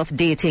positives of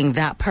dating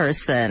that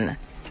person?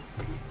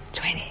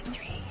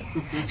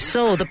 23.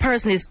 So the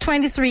person is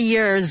 23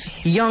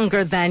 years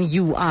younger than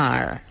you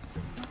are.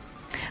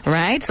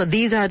 Right? So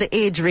these are the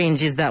age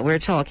ranges that we're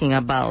talking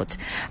about.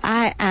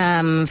 I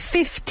am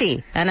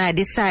 50 and I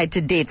decide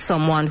to date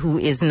someone who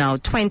is now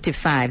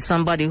 25,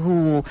 somebody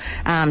who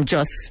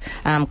just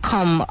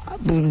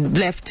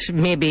left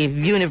maybe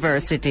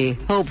university,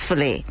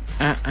 hopefully.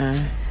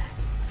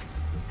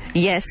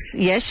 Yes,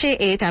 Shay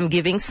 8, I'm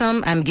giving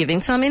some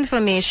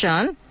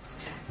information.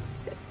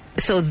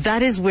 So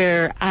that is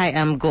where I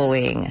am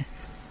going.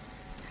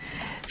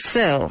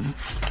 So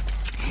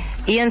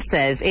Ian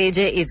says,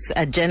 AJ, it's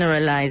a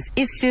generalized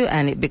issue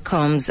and it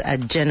becomes a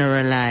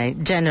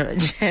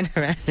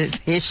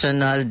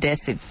generational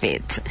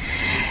deficit.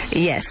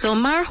 Yes, so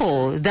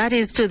Marho, that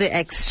is to the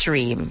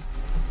extreme.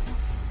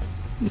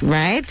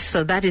 Right?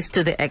 So that is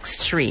to the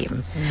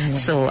extreme.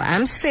 So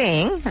I'm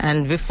saying,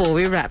 and before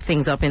we wrap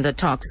things up in the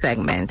talk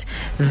segment,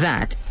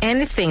 that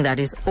anything that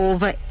is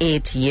over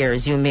 8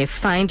 years, you may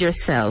find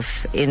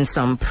yourself in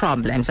some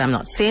problems. I'm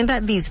not saying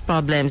that these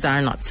problems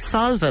are not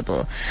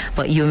solvable,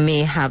 but you may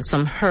have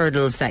some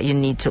hurdles that you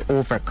need to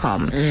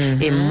overcome.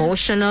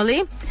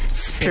 Emotionally,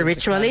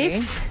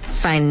 spiritually,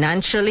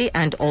 financially,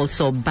 and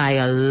also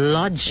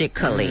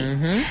biologically.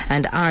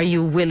 And are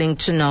you willing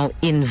to now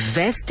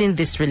invest in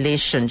this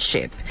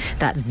relationship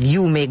that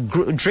you may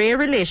grow? Dre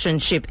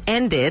relationship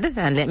ended,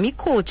 and let me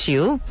quote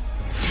you,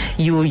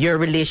 your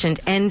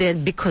relationship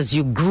ended because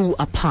you grew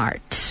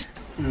apart.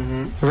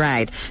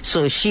 Right.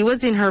 So she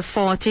was in her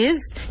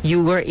 40s,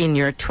 you were in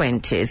your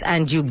 20s,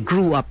 and you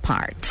grew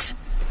apart.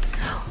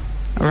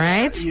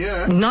 right?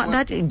 Yeah. Not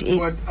but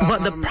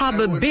the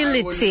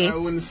probability. I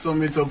wouldn't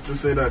sum it up to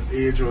say that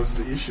age was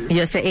the issue.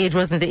 You say age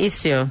wasn't the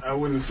issue. I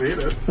wouldn't say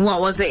that.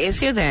 What was the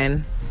issue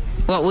then?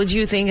 What would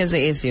you think is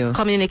the issue?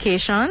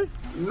 Communication?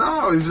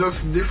 No, it's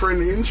just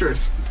different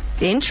interests.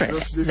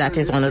 Interest. That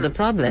is one of the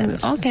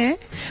problems. Okay.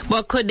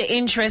 But could the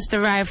interest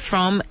derive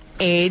from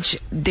age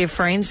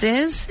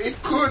differences?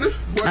 It could,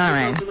 but it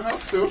doesn't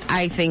have to.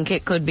 I think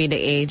it could be the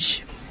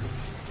age.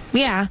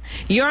 Yeah.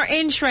 Your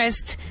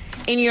interest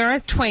in your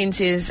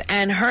 20s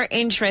and her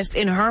interest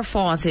in her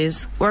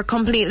 40s were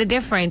completely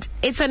different.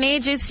 It's an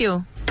age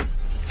issue.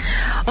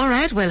 All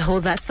right, well,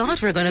 hold that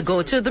thought. We're going to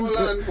go to the...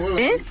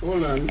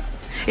 Hold on.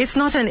 It's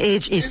not an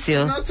age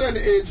issue. It's not an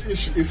age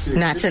issue.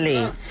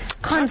 Natalie,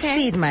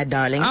 concede, my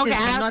darling. Okay,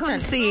 I'll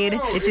concede.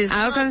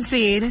 I'll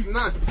concede.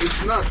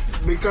 It's not.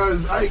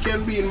 Because I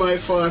can be in my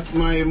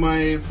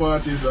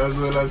 40s as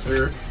well as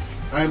her.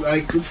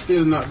 I could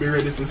still not be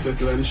ready to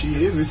settle, and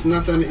she is. It's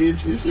not an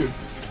age issue.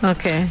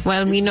 Okay.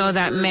 Well, we know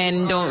that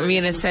men don't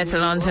really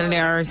settle until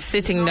they're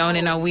sitting down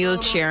in a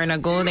wheelchair in a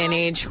golden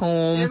age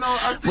home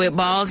with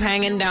balls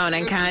hanging down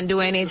and can't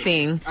do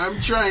anything. I'm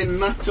trying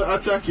not to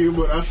attack you,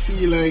 but I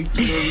feel like...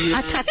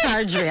 Attack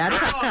her, Dre.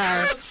 Attack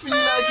her. I just feel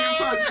like you've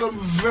had some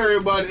very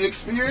bad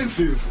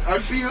experiences. I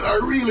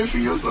really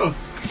feel so.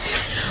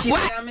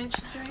 What?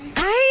 Damaged,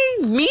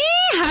 Dre? Me?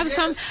 Have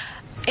some...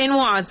 In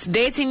what?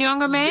 Dating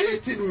younger men?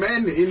 Dating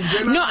men in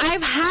general. No,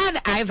 I've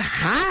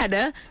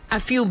had a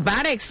few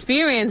bad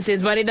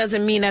experiences, but it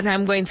doesn't mean that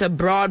I'm going to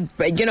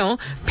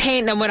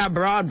paint them with a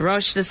broad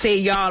brush to say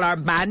y'all are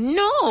bad.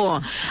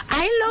 No,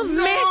 I love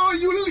men. No,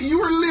 you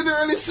were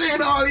literally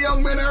saying all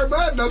young men are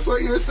bad. That's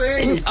what you're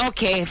saying.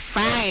 Okay,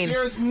 fine.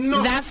 There's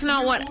nothing. That's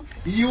not what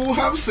you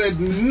have said.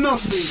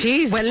 Nothing.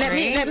 Jeez, well, let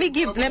me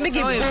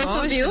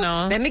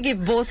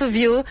give both of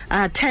you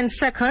 10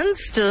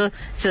 seconds to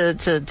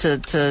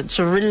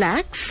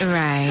relax.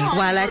 Right.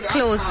 While I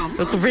close.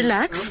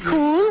 Relax,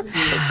 cool,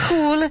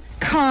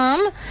 calm.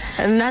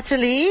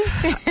 Natalie.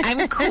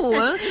 I'm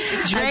cool.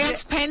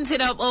 Dre's pent it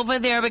up over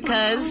there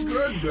because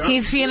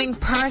he's feeling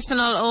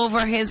personal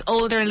over his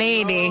older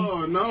lady.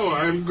 Oh, no,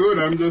 I'm good.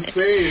 I'm just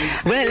saying.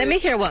 Well, let me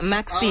hear what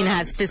Maxine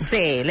has to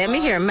say. Let me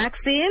hear.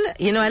 Maxine,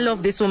 I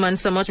love this woman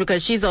so much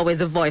because she's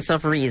always a voice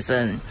of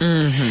reason.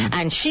 Mm-hmm.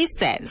 And she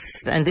says,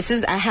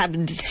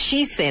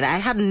 she said, I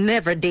have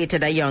never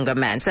dated a younger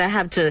man. So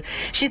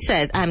she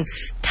says, I'm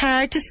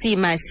tired to see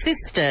my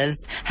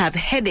sisters have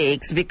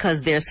headaches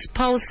because their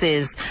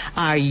spouses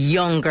are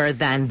younger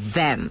than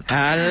them.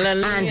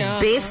 Hallelujah.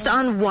 And based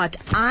on what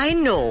I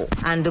know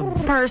and the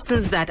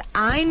persons that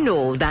I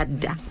know that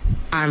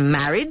are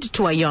married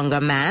to a younger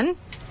man,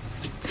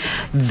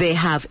 they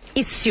have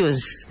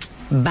issues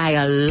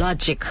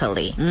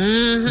biologically.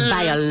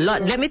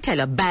 Mm-hmm. Let me tell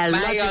you,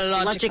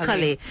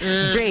 biologically.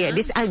 Mm-hmm. Dre,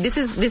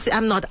 this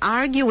I'm not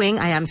arguing,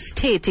 I am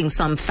stating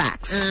some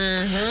facts.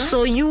 Mm-hmm.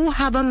 So you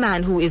have a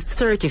man who is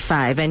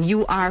 35 and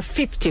you are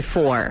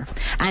 54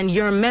 and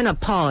your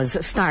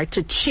menopause start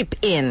to chip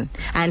in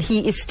and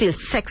he is still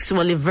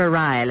sexually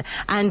virile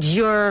and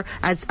you're,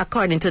 as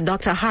according to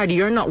Dr. Hardy,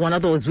 you're not one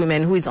of those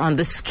women who is on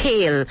the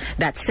scale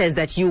that says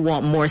that you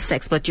want more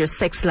sex but your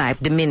sex life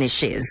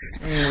diminishes.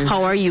 Mm-hmm.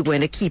 How are you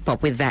going to keep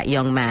up with that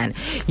young man?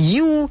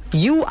 You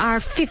are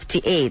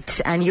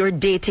 58 and you're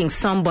dating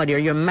somebody or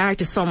you're married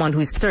to someone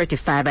who's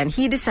 35 and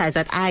he decides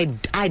that I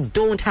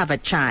don't have a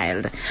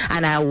child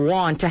and I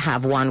want to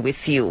have one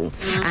with you.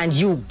 Mm-hmm. And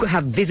you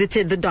have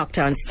visited the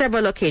doctor on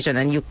several occasions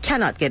and you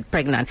cannot get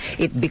pregnant.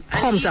 It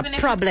becomes a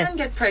problem. You can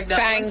get pregnant.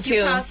 Thank Once you.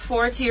 You pass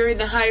 40, you're in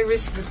the high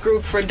risk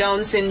group for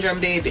Down syndrome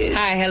babies.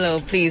 Hi,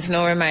 hello, please,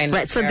 no reminder.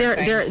 Right, so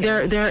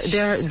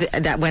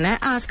that when I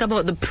ask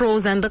about the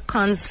pros and the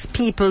cons,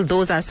 people,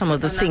 those are some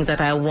of the things that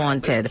I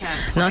wanted.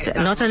 Not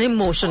an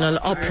emotional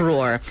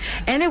uproar.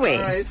 Anyway.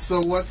 Alright, so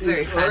what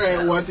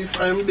if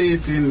I'm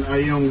dating a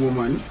young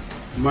woman,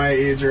 my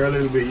age or a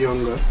little bit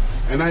younger,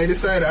 and I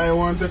decide I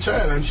want a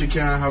child and she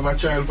can't have a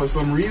child for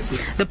some reason?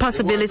 The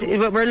possibility,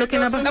 we're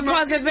looking at... The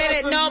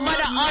possibility, no, but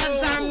the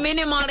odds are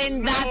minimal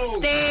in that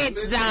state,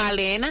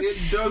 darling.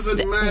 It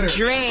doesn't matter.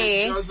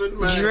 Dre,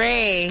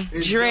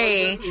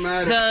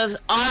 the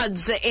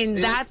odds in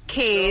that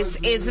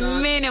case is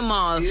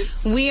minimal.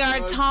 We are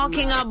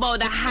talking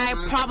about the high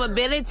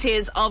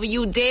probabilities of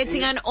you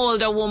dating an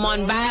older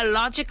woman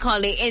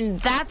biologically. In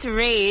that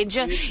range,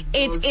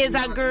 it is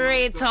a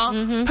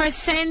greater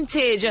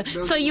percentage.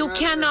 So you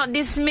cannot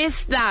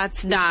dismiss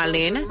that,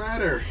 darling.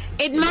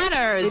 It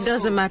matters. It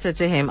doesn't matter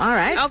to him. All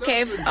right.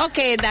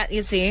 Okay, that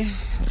you see.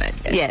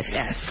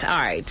 Yes. All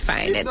right,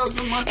 fine. It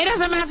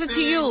doesn't matter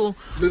to you.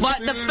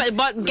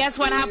 But guess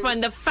what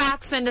happened? The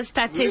facts and the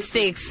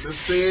statistics.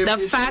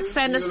 The facts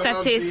and the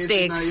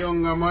statistics. A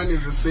younger man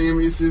is the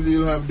same issues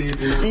you'll have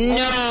dating.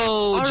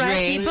 No, All right,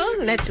 Dre.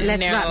 people. let's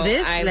wrap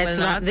this. Let's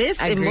wrap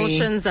this. Agree.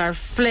 Emotions are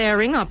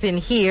flaring up in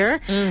here.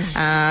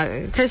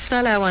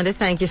 Crystal, I want to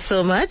thank you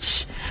so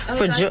much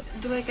for do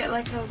I get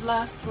like a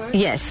last word?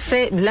 Yes,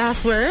 say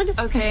last word.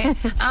 Okay.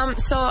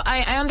 So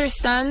I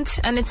understand,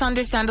 and it's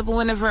understandable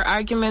whenever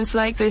arguments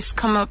like this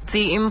come up,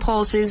 the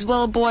impulse is,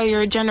 well, boy,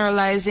 you're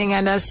generalizing,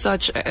 and as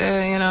such,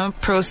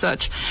 pro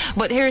such.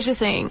 But here's the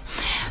thing.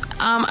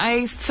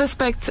 I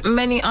suspect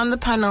many on the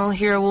panel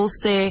here will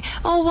say,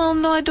 oh, well,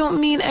 no, I don't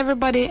mean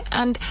everybody.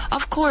 And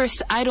of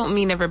course, I don't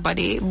mean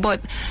everybody,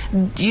 but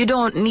you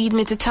don't need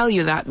me to tell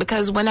you that,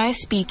 because when I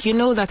speak, you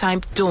know that I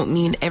don't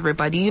mean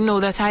everybody. You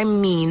know that I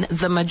mean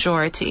the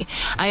majority.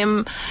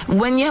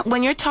 When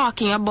you're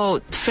talking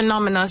about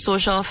phenomena,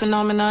 social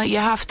phenomena, you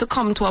have to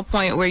come to a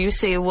point where you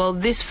say, well,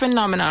 this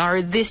phenomena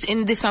or this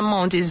in this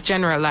amount is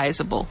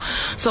generalizable.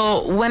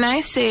 So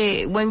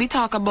when we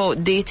talk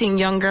about dating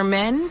younger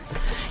men,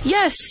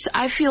 yes,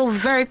 I feel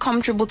very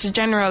comfortable to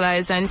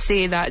generalize and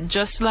say that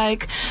just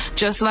like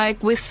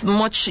with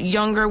much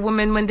younger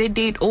women when they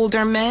date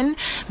older men,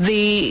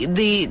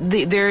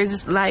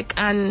 there's like,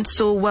 and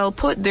so well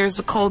put, there's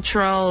a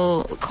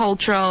cultural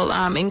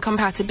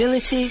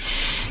incompatibility,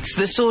 it's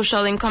the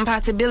social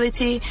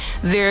incompatibility,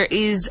 there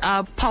is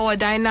a power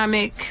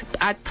dynamic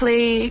at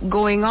play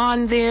going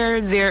on there.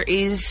 There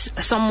is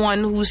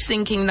someone who's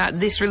thinking that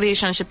this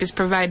relationship is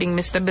providing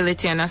me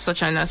stability and as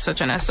such and as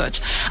such and as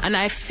such. And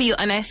I feel,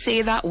 and I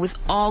say that with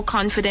all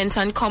confidence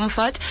and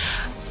comfort,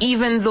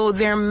 even though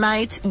there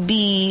might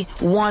be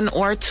one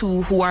or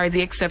two who are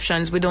the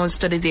exceptions. We don't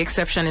study the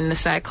exception in the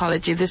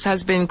psychology. This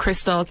has been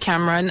Crystal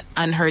Cameron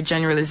and her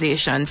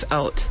generalizations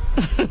out.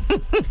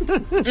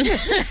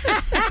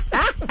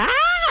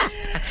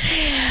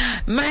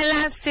 My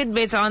last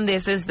tidbit on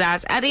this is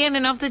that at the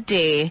end of the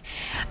day,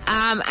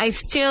 I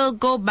still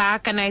go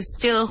back and I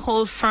still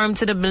hold firm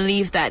to the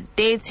belief that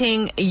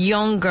dating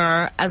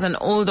younger as an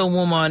older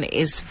woman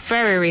is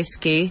very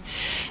risky.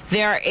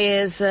 There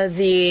is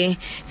the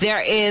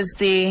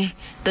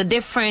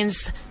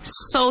difference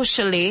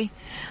socially.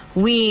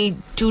 We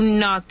do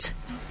not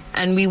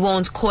and we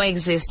won't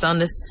coexist on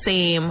the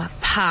same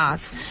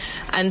path.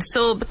 And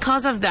so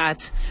because of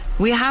that,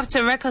 we have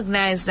to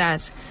recognize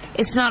that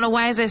it's not the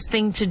wisest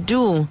thing to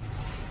do.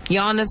 You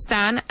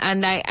understand?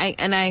 And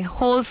I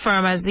hold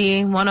firm, as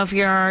one of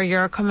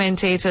your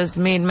commentators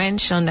made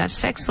mention, that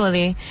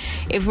sexually,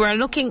 if we're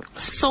looking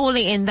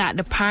solely in that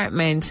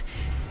department,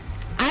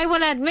 I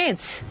will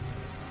admit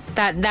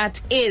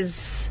that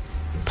is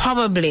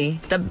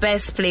probably the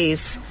best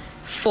place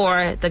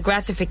for the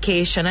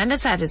gratification and the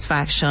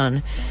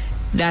satisfaction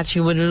that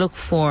you would look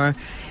for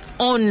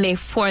only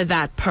for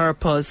that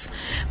purpose.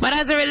 But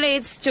as it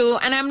relates to,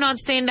 and I'm not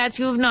saying that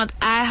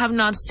I have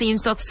not seen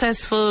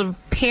successful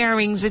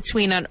pairings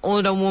between an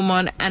older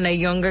woman and a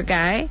younger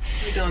guy.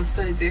 We don't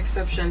study the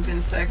exceptions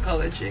in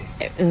psychology.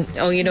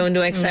 Oh, you don't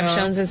do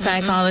exceptions in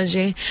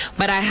psychology?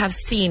 But I have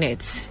seen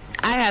it.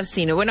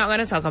 We're not going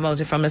to talk about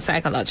it from a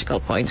psychological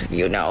point of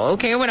view now,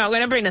 okay? We're not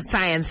going to bring the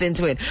science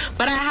into it.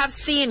 But I have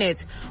seen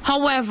it.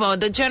 However,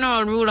 the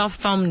general rule of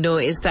thumb, though,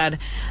 is that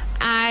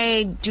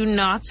I do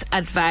not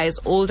advise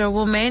older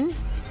women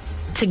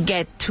to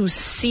get too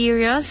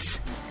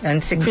serious.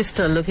 And see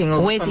Crystal looking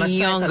over with from a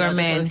younger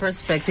men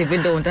perspective, we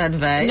don't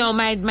advise. No,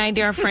 my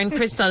dear friend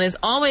Crystal is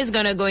always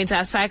going to go into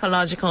a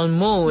psychological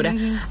mode.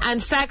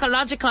 And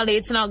psychologically,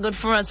 it's not good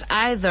for us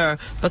either,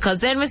 because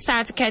then we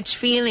start to catch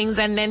feelings,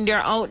 and then they're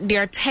out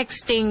there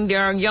texting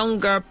their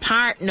younger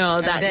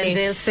partner. And then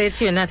they'll say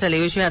to you,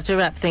 Natalie, we should have to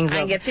wrap things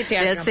up.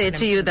 They'll say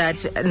to you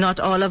that not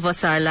all of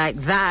us are like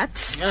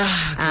that.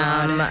 Oh,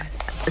 God.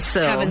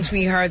 So haven't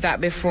we heard that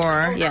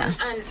before? Yeah.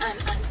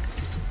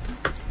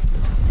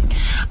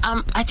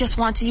 I just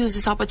want to use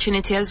this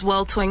opportunity as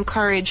well to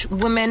encourage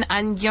women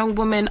and young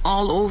women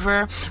all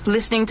over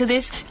listening to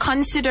this.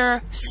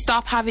 Consider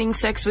stop having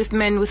sex with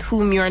men with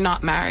whom you're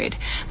not married.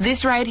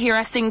 This right here,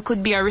 I think,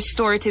 could be a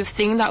restorative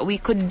thing that we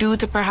could do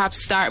to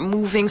perhaps start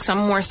moving some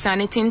more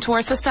sanity into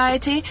our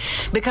society,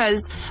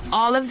 because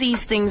all of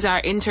these things are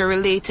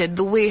interrelated.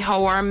 The way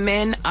how our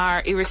men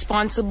are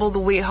irresponsible, the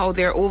way how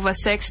they're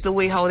oversexed, the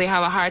way how they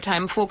have a hard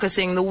time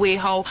focusing, the way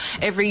how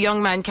every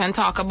young man can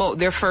talk about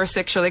their first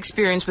sexual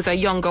experience with a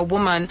younger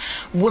woman.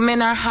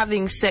 Women are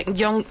having sex,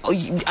 young,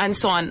 and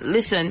so on.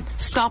 Listen,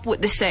 stop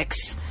with the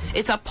sex.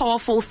 It's a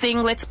powerful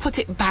thing. Let's put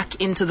it back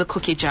into the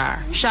cookie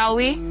jar, shall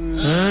we?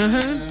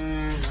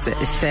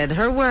 Said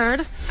her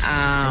word.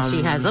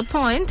 She has a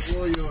point.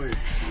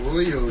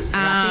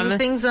 Wrapping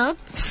things up.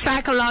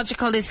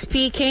 Psychologically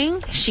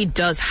speaking, she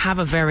does have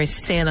a very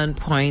salient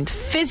point.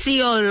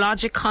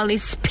 Physiologically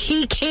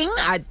speaking,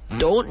 I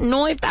don't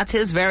know if that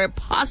is very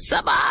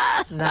possible.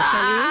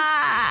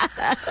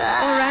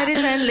 Alrighty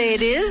then,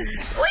 ladies.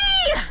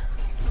 Whee!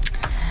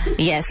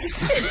 Yes.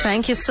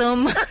 Thank you so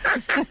much.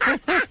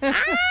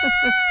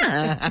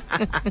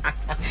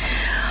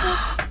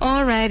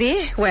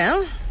 Alrighty.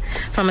 Well,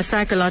 from a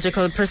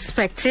psychological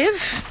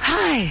perspective.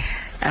 Hi.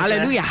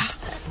 Hallelujah.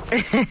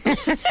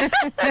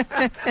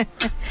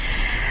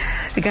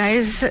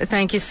 Guys,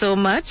 thank you so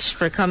much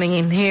for coming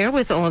in here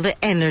with all the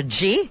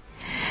energy.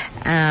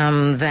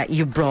 that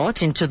you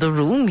brought into the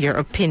room. Your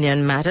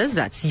opinion matters.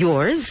 That's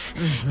yours.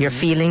 Your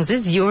feelings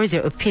is yours.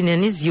 Your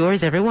opinion is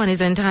yours. Everyone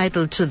is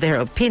entitled to their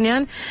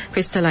opinion.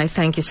 Crystal, I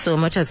thank you so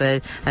much as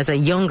a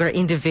younger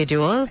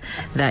individual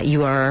that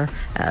you are,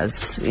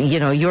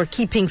 you're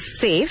keeping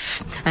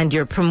safe and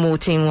you're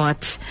promoting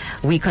what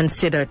we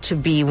consider to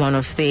be one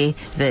of the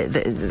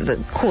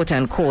quote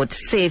unquote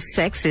safe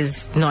sex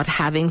is not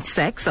having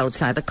sex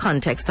outside the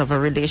context of a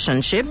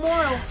relationship.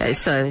 Moral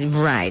sex.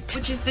 Right.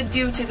 Which is the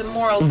duty, the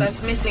morals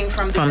that's missing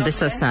from the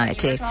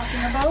society. You were talking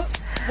about?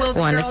 Well,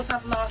 the girls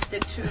have lost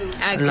it too.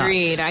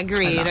 Agreed.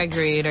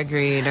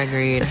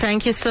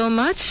 Thank you so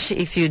much.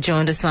 If you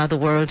joined us via the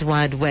World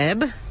Wide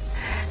Web,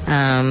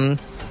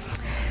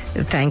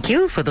 thank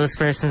you for those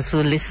persons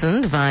who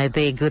listened via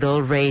the good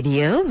old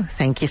radio.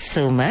 Thank you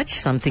so much.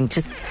 Something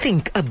to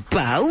think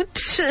about.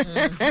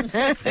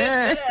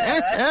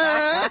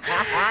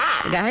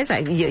 Guys,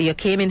 you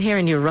came in here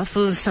and you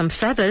ruffled some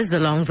feathers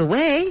along the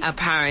way.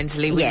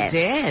 Apparently we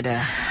did.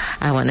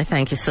 I want to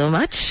thank you so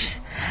much.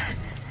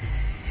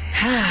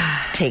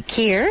 Take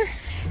care.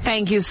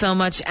 Thank you so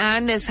much,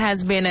 Anne. This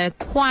has been a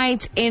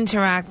quite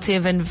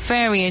interactive and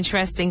very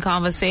interesting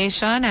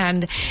conversation.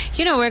 And,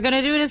 we're going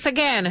to do this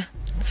again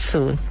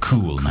soon.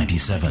 Cool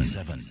 97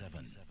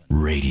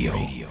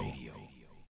 Radio.